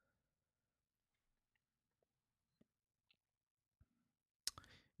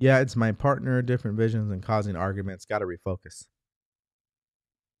 Yeah, it's my partner, different visions, and causing arguments. Got to refocus.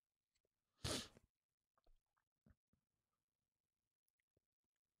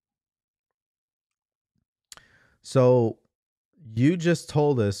 So, you just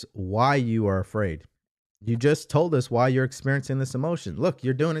told us why you are afraid. You just told us why you're experiencing this emotion. Look,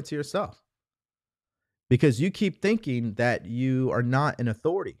 you're doing it to yourself because you keep thinking that you are not an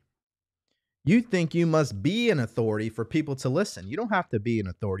authority. You think you must be an authority for people to listen. You don't have to be an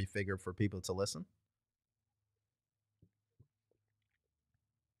authority figure for people to listen.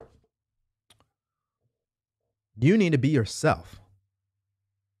 You need to be yourself.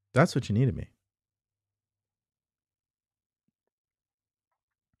 That's what you need to be.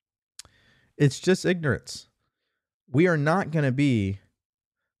 It's just ignorance. We are not going to be,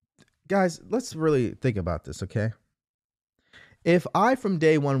 guys, let's really think about this, okay? If I from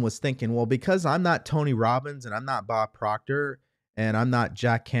day one was thinking, well, because I'm not Tony Robbins and I'm not Bob Proctor and I'm not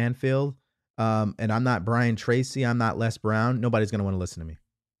Jack Canfield and I'm not Brian Tracy, I'm not Les Brown, nobody's going to want to listen to me.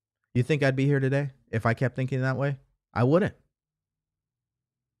 You think I'd be here today if I kept thinking that way? I wouldn't.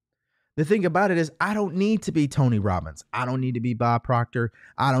 The thing about it is, I don't need to be Tony Robbins. I don't need to be Bob Proctor.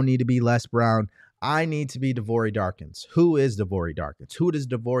 I don't need to be Les Brown. I need to be DeVory Darkins. Who is DeVory Darkins? Who does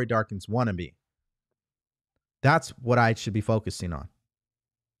DeVory Darkins want to be? That's what I should be focusing on.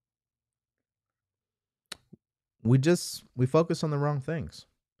 We focus on the wrong things.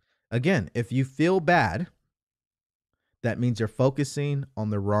 Again, if you feel bad, that means you're focusing on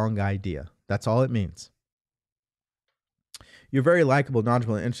the wrong idea. That's all it means. You're very likable,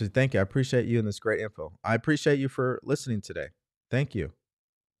 knowledgeable, and interesting. Thank you. I appreciate you and this great info. I appreciate you for listening today. Thank you.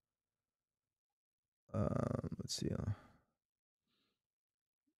 Let's see.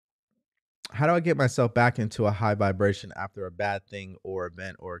 How do I get myself back into a high vibration after a bad thing or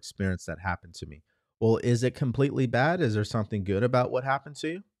event or experience that happened to me? Well, is it completely bad? Is there something good about what happened to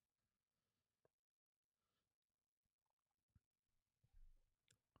you?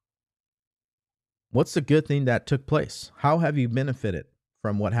 What's the good thing that took place? How have you benefited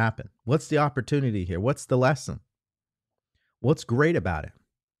from what happened? What's the opportunity here? What's the lesson? What's great about it?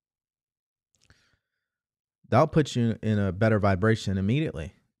 That'll put you in a better vibration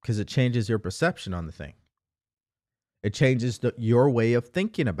immediately because it changes your perception on the thing. It changes your way of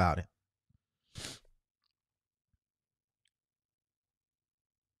thinking about it.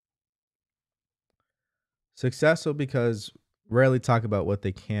 Successful because rarely talk about what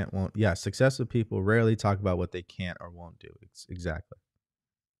they can't, won't. Yeah, successful people rarely talk about what they can't or won't do. Exactly.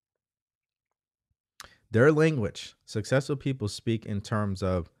 Their language, successful people speak in terms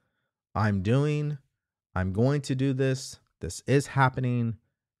of I'm doing, I'm going to do this, this is happening.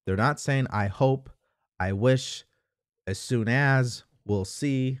 They're not saying I hope, I wish, as soon as, we'll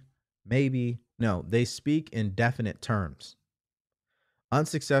see, maybe. No, they speak in definite terms.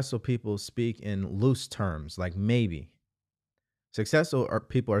 Unsuccessful people speak in loose terms, like maybe. Successful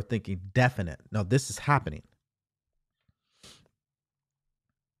people are thinking definite. No, this is happening.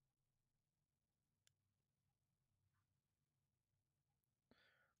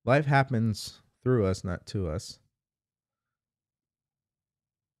 Life happens through us, not to us.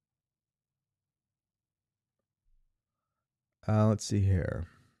 Let's see here.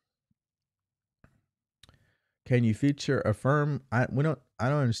 Can you feature a firm? I don't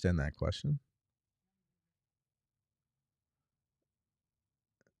understand that question.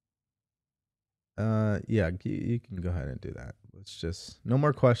 Yeah, you can go ahead and do that. Let's just no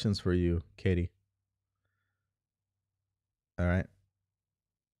more questions for you, Katie. All right.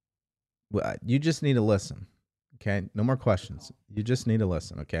 Well, you just need to listen. Okay. No more questions. You just need to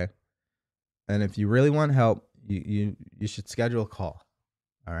listen. Okay. And if you really want help, you should schedule a call.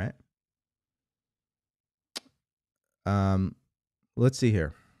 All right. Um, let's see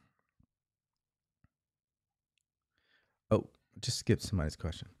here. Oh, just skip somebody's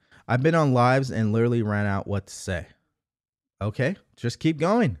question. I've been on lives and literally ran out what to say. Okay, just keep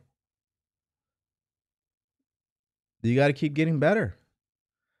going. You got to keep getting better.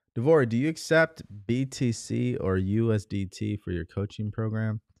 Devora, do you accept BTC or USDT for your coaching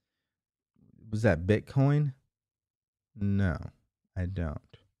program? Was that Bitcoin? No, I don't.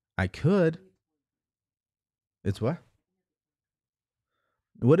 I could. It's what?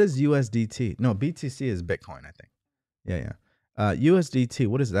 What is USDT? No, BTC is Bitcoin, I think. Yeah, yeah. USDT,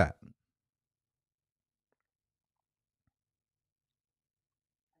 what is that?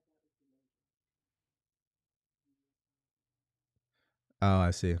 Oh,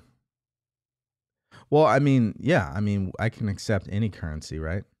 I see. Well, I mean, yeah, I mean, I can accept any currency,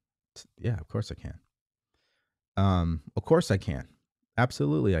 right? Yeah, of course I can. Of course I can.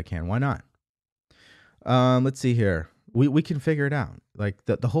 Absolutely I can. Why not? Let's see here. We can figure it out. Like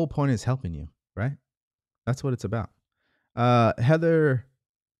the whole point is helping you, right? That's what it's about. Heather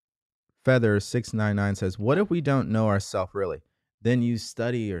Feather 699 says, "What if we don't know ourselves really? Then you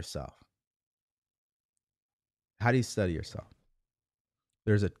study yourself." How do you study yourself?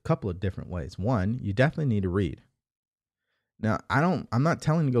 There's a couple of different ways. One, you definitely need to read. Now, I'm not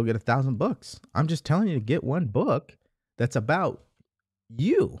telling you to go get 1,000 books. I'm just telling you to get one book that's about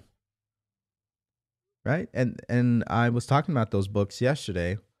you, right? And I was talking about those books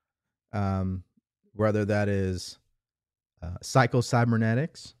yesterday, um, whether that is Psycho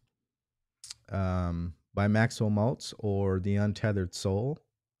Cybernetics by Maxwell Maltz or The Untethered Soul.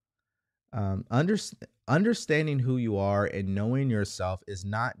 Um, under, Understanding who you are and knowing yourself is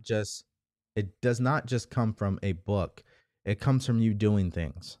not just, it does not just come from a book. It comes from you doing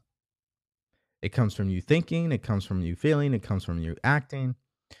things. It comes from you thinking, it comes from you feeling, it comes from you acting.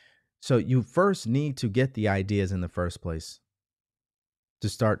 So you first need to get the ideas in the first place to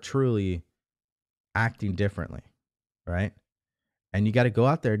start truly acting differently, right? And you got to go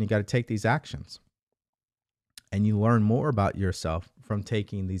out there and you got to take these actions. And you learn more about yourself from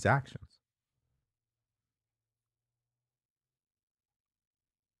taking these actions.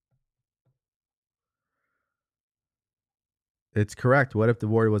 It's correct. What if the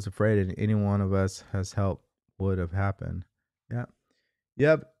warrior was afraid and any one of us has helped would have happened?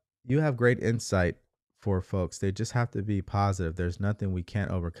 Yeah. You have great insight for folks. They just have to be positive. There's nothing we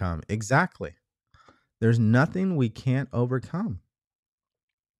can't overcome. Exactly. There's nothing we can't overcome.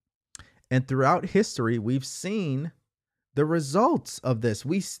 And throughout history, we've seen the results of this.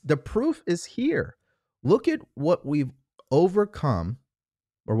 The proof is here. Look at what we've overcome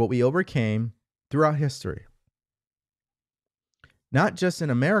or what we overcame throughout history. Not just in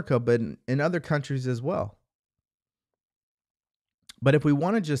America, but in other countries as well. But if we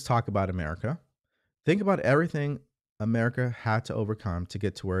want to just talk about America, think about everything America had to overcome to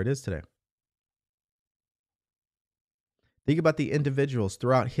get to where it is today. Think about the individuals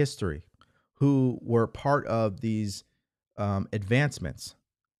throughout history who were part of these advancements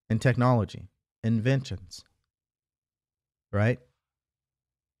in technology, inventions, right?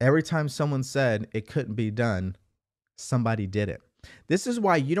 Every time someone said it couldn't be done, somebody did it. This is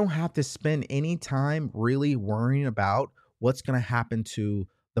why you don't have to spend any time really worrying about what's going to happen to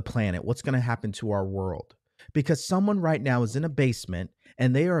the planet, what's going to happen to our world. Because someone right now is in a basement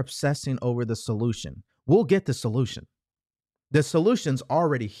and they are obsessing over the solution. We'll get the solution. The solution's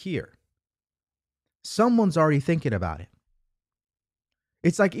already here. Someone's already thinking about it.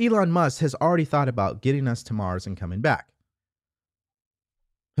 It's like Elon Musk has already thought about getting us to Mars and coming back.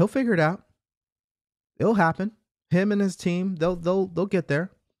 He'll figure it out. It'll happen. Him and his team, they'll get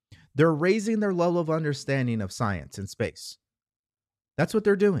there. They're raising their level of understanding of science and space. That's what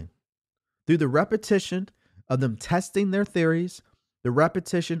they're doing. Through the repetition of them testing their theories, the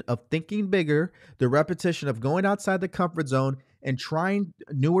repetition of thinking bigger, the repetition of going outside the comfort zone and trying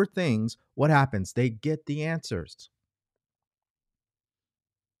newer things, what happens? They get the answers.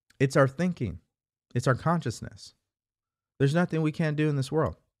 It's our thinking. It's our consciousness. There's nothing we can't do in this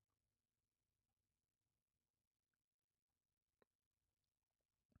world.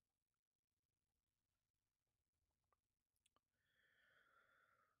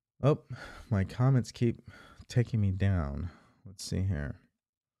 Oh, my comments keep taking me down. Let's see here.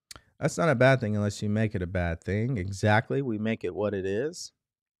 That's not a bad thing unless you make it a bad thing. Exactly. We make it what it is.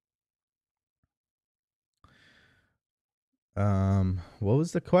 What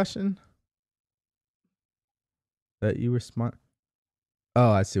was the question? that you respond.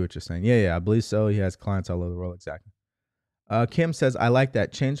 Oh, I see what you're saying. Yeah, I believe so. He has clients all over the world. Exactly. Kim says, I like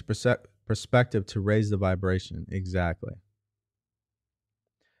that. Change perspective to raise the vibration. Exactly.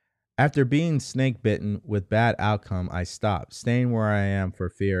 After being snake bitten with bad outcome, I stopped. Staying where I am for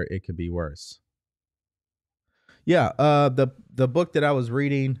fear it could be worse. Yeah, the book that I was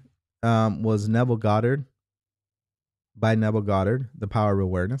reading was Neville Goddard by Neville Goddard, The Power of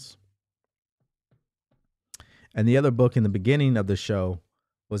Awareness. And the other book in the beginning of the show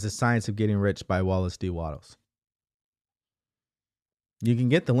was The Science of Getting Rich by Wallace D. Wattles. You can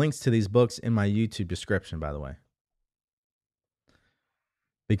get the links to these books in my YouTube description, by the way,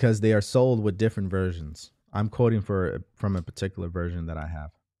 because they are sold with different versions. I'm quoting from a particular version that I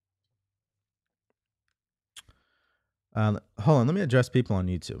have. Hold on, let me address people on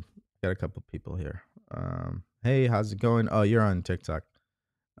YouTube. Got a couple people here. Hey, how's it going? Oh, you're on TikTok.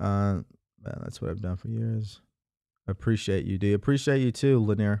 That's what I've done for years. Appreciate you, D. Appreciate you too,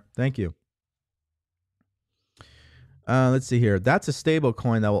 Lanier. Thank you. Let's see here. That's a stable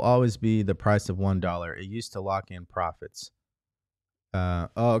coin that will always be the price of $1. It used to lock in profits.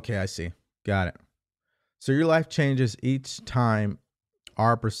 Okay, I see. Got it. So your life changes each time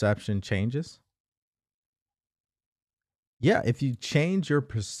our perception changes? Yeah, if you change your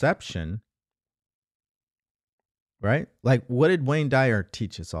perception, right? Like, what did Wayne Dyer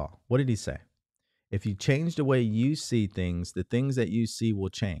teach us all? What did he say? If you change the way you see things, the things that you see will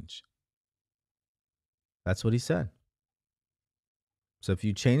change. That's what he said. So if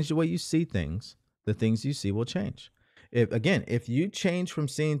you change the way you see things, the things you see will change. If you change from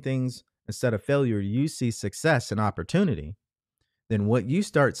seeing things instead of failure, you see success and opportunity, then what you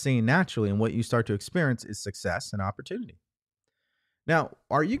start seeing naturally and what you start to experience is success and opportunity. Now,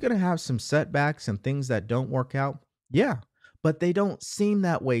 are you going to have some setbacks and things that don't work out? Yeah, but they don't seem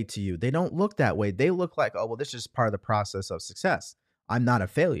that way to you. They don't look that way. They look like, oh, well, this is part of the process of success. I'm not a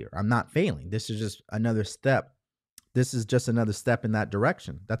failure. I'm not failing. This is just another step. This is just another step in that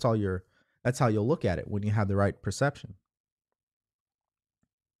direction. That's how you'll look at it when you have the right perception.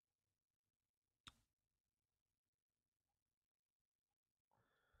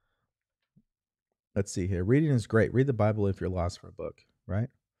 Let's see here. Reading is great. Read the Bible if you're lost for a book, right?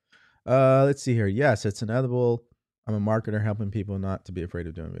 Let's see here. Yes, it's inevitable. I'm a marketer helping people not to be afraid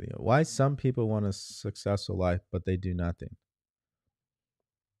of doing video. Why some people want a successful life, but they do nothing?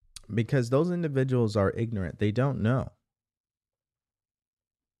 Because those individuals are ignorant. They don't know.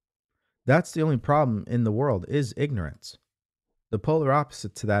 That's the only problem in the world is ignorance. The polar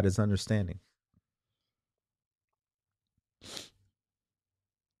opposite to that is understanding.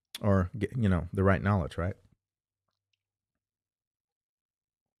 Or, the right knowledge, right?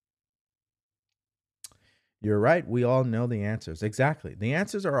 You're right. We all know the answers. Exactly. The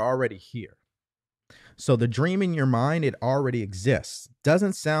answers are already here. So the dream in your mind, it already exists.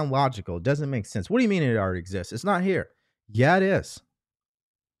 Doesn't sound logical. Doesn't make sense. What do you mean it already exists? It's not here. Yeah, it is.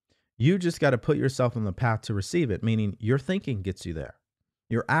 You just got to put yourself on the path to receive it, meaning your thinking gets you there.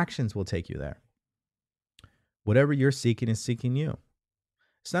 Your actions will take you there. Whatever you're seeking is seeking you.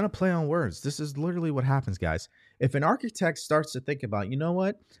 It's not a play on words. This is literally what happens, guys. If an architect starts to think about, you know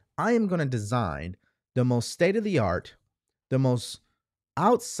what? I am going to design the most state of the art, the most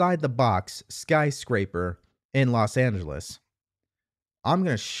outside the box skyscraper in Los Angeles. I'm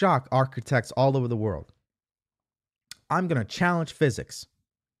going to shock architects all over the world. I'm going to challenge physics.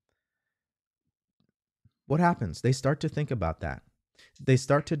 What happens? They start to think about that. They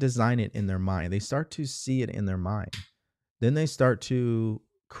start to design it in their mind. They start to see it in their mind. Then they start to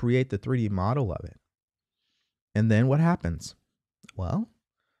create the 3D model of it. And then what happens? Well,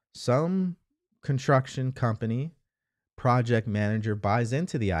 some construction company, project manager buys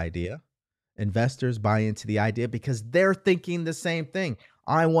into the idea. Investors buy into the idea because they're thinking the same thing.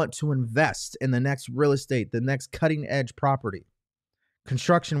 I want to invest in the next real estate, the next cutting edge property.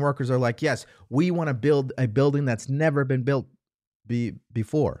 Construction workers are like, yes, we want to build a building that's never been built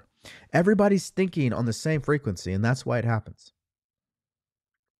before. Everybody's thinking on the same frequency, and that's why it happens.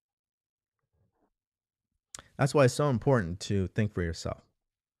 That's why it's so important to think for yourself.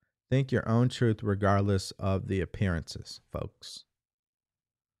 Think your own truth regardless of the appearances, folks.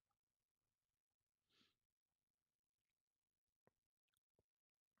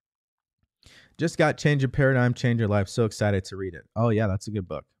 Just got Change Your Paradigm, Change Your Life. So excited to read it. Oh, yeah, that's a good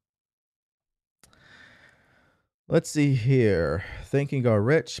book. Let's see here. Think and Go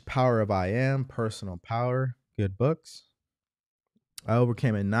Rich, Power of I Am, Personal Power. Good books. I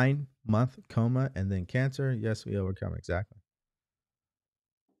overcame a 9-month coma and then cancer. Yes, we overcome. Exactly.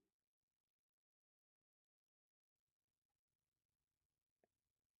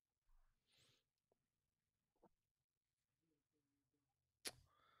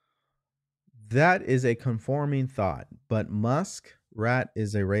 That is a conforming thought, but Musk rat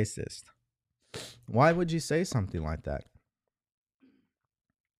is a racist. Why would you say something like that?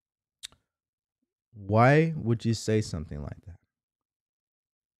 Why would you say something like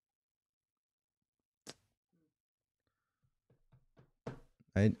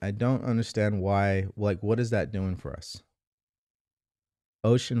that? I don't understand why. Like, what is that doing for us?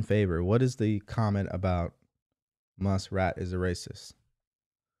 Ocean Favor, what is the comment about Musk rat is a racist?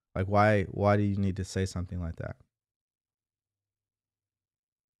 Like, why do you need to say something like that?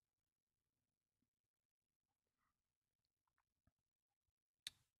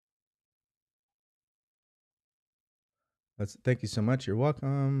 Thank you so much. You're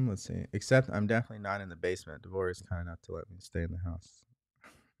welcome. Let's see. Except I'm definitely not in the basement. Devorah is kind enough to let me stay in the house.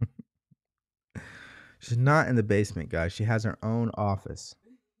 She's not in the basement, guys. She has her own office,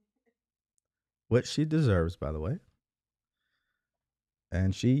 which she deserves, by the way.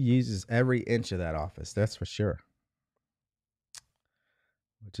 And she uses every inch of that office. That's for sure.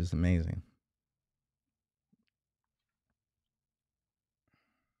 Which is amazing.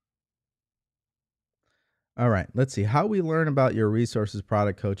 All right, let's see how we learn about your resources,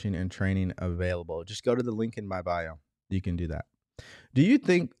 product coaching, and training available. Just go to the link in my bio. You can do that. Do you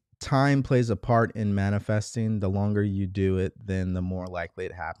think time plays a part in manifesting? The longer you do it, then the more likely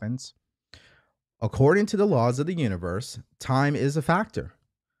it happens. According to the laws of the universe, time is a factor.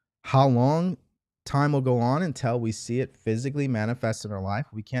 How long time will go on until we see it physically manifest in our life,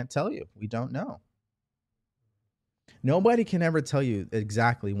 we can't tell you. We don't know. Nobody can ever tell you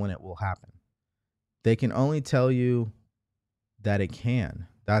exactly when it will happen. They can only tell you that it can.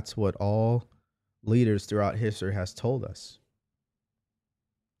 That's what all leaders throughout history has told us.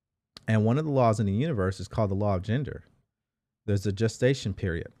 And one of the laws in the universe is called the law of gender. There's a gestation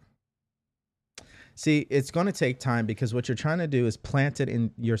period. See, it's going to take time because what you're trying to do is plant it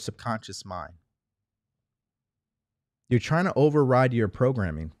in your subconscious mind. You're trying to override your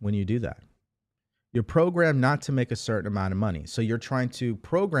programming when you do that. You're programmed not to make a certain amount of money. So you're trying to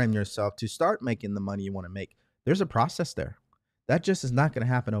program yourself to start making the money you want to make. There's a process there. That just is not going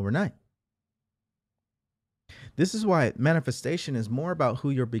to happen overnight. This is why manifestation is more about who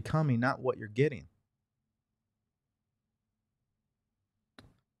you're becoming, not what you're getting.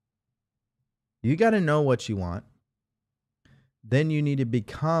 You got to know what you want. Then you need to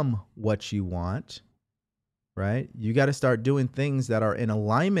become what you want, right? You got to start doing things that are in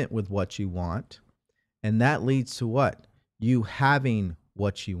alignment with what you want. And that leads to what? You having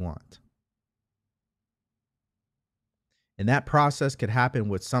what you want. And that process could happen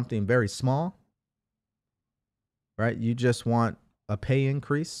with something very small, right? You just want a pay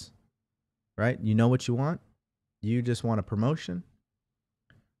increase, right? You know what you want. You just want a promotion.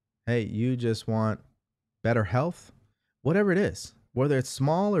 Hey, you just want better health. Whatever it is, whether it's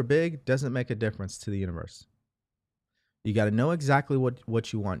small or big, doesn't make a difference to the universe. You got to know exactly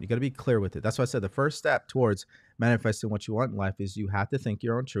what you want. You got to be clear with it. That's why I said the first step towards manifesting what you want in life is you have to think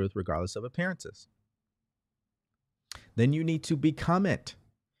your own truth regardless of appearances. Then you need to become it.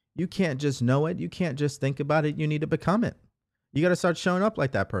 You can't just know it. You can't just think about it. You need to become it. You got to start showing up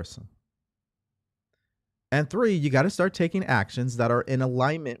like that person. And 3, you got to start taking actions that are in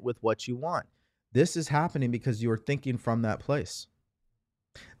alignment with what you want. This is happening because you are thinking from that place.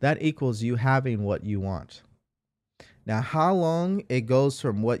 That equals you having what you want. Now, how long it goes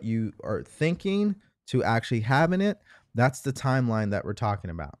from what you are thinking to actually having it, that's the timeline that we're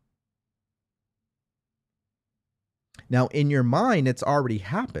talking about. Now, in your mind, it's already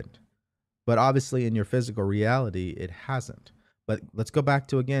happened, but obviously in your physical reality, it hasn't. But let's go back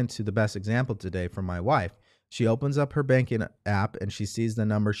to the best example today from my wife. She opens up her banking app and she sees the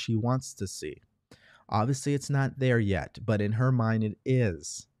number she wants to see. Obviously, it's not there yet, but in her mind, it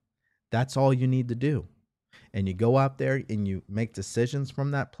is. That's all you need to do. And you go out there and you make decisions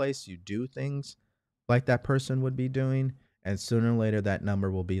from that place. You do things like that person would be doing. And sooner or later, that number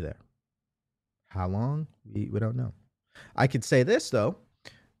will be there. How long? We don't know. I could say this, though.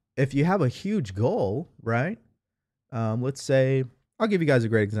 If you have a huge goal, right? Let's say, I'll give you guys a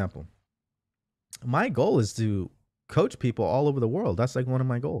great example. My goal is to coach people all over the world. That's like one of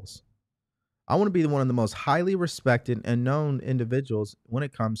my goals. I want to be one of the most highly respected and known individuals when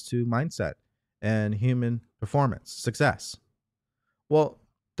it comes to mindset and human performance, success. Well,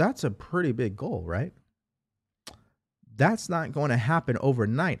 that's a pretty big goal, right? That's not going to happen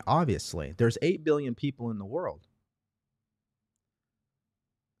overnight, obviously. There's 8 billion people in the world.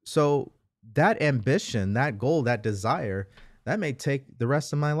 So that ambition, that goal, that desire, that may take the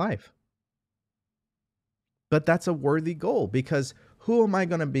rest of my life. But that's a worthy goal because who am I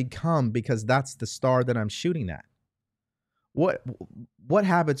going to become? Because that's the star that I'm shooting at. What what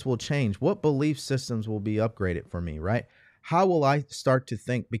habits will change? What belief systems will be upgraded for me, right? How will I start to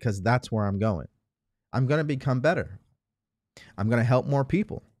think, because that's where I'm going? I'm going to become better. I'm going to help more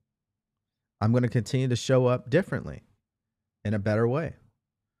people. I'm going to continue to show up differently in a better way.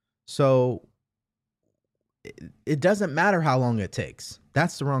 So it doesn't matter how long it takes.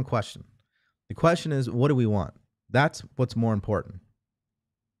 That's the wrong question. The question is, what do we want? That's what's more important.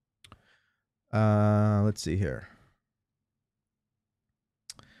 Let's see here.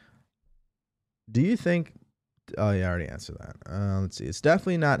 Do you think? Oh yeah, I already answered that. Let's see. It's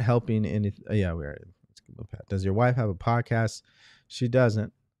definitely not helping any. Yeah, we already. Does your wife have a podcast? She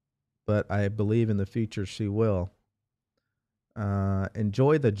doesn't, but I believe in the future she will.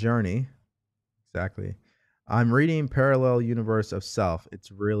 Enjoy the journey. Exactly. I'm reading Parallel Universe of Self.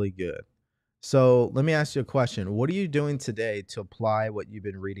 It's really good. So let me ask you a question. What are you doing today to apply what you've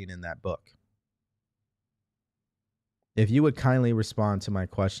been reading in that book? If you would kindly respond to my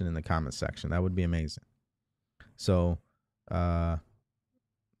question in the comment section, that would be amazing. So,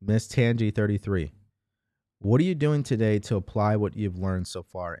 Miss Tangi 33, what are you doing today to apply what you've learned so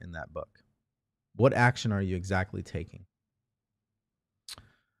far in that book? What action are you exactly taking?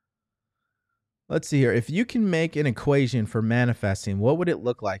 Let's see here. If you can make an equation for manifesting, what would it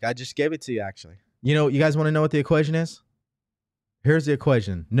look like? I just gave it to you, actually. You guys want to know what the equation is? Here's the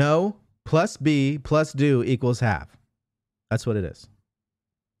equation. No plus be plus do equals have. That's what it is.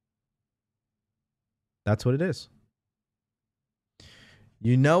 That's what it is.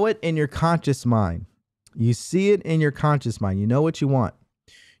 You know it in your conscious mind. You see it in your conscious mind. You know what you want.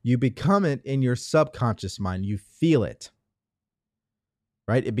 You become it in your subconscious mind. You feel it.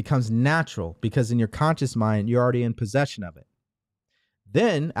 Right? It becomes natural because in your conscious mind, you're already in possession of it.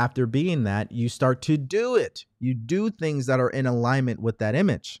 Then, after being that, you start to do it. You do things that are in alignment with that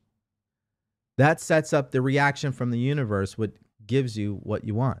image. That sets up the reaction from the universe, what gives you what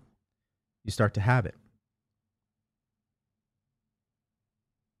you want. You start to have it.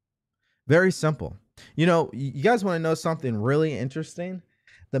 Very simple. You guys want to know something really interesting?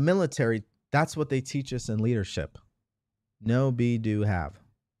 The military, that's what they teach us in leadership. Know, be, do, have.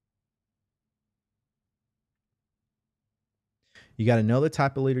 You got to know the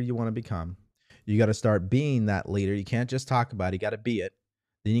type of leader you want to become. You got to start being that leader. You can't just talk about it. You got to be it.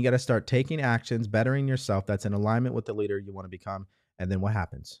 Then you got to start taking actions, bettering yourself that's in alignment with the leader you want to become. And then what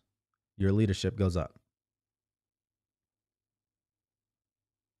happens? Your leadership goes up.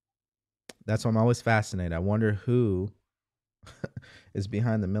 That's why I'm always fascinated. I wonder who is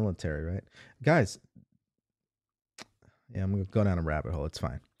behind the military, right? Guys, yeah, I'm going to go down a rabbit hole. It's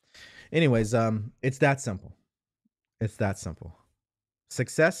fine. Anyways, it's that simple. It's that simple.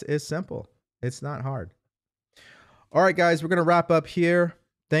 Success is simple. It's not hard. All right, guys, we're going to wrap up here.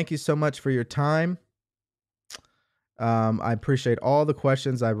 Thank you so much for your time. I appreciate all the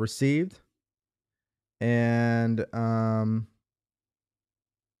questions I've received. And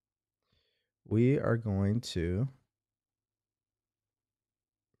we are going to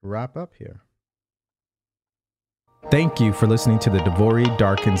wrap up here. Thank you for listening to the DeVory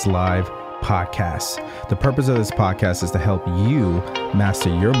Darkins Live podcast. The purpose of this podcast is to help you master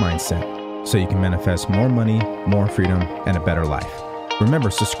your mindset so you can manifest more money, more freedom, and a better life.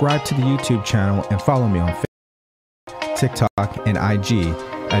 Remember, subscribe to the YouTube channel and follow me on Facebook, TikTok, and IG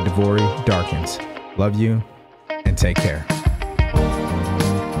at DeVory Darkins. Love you and take care.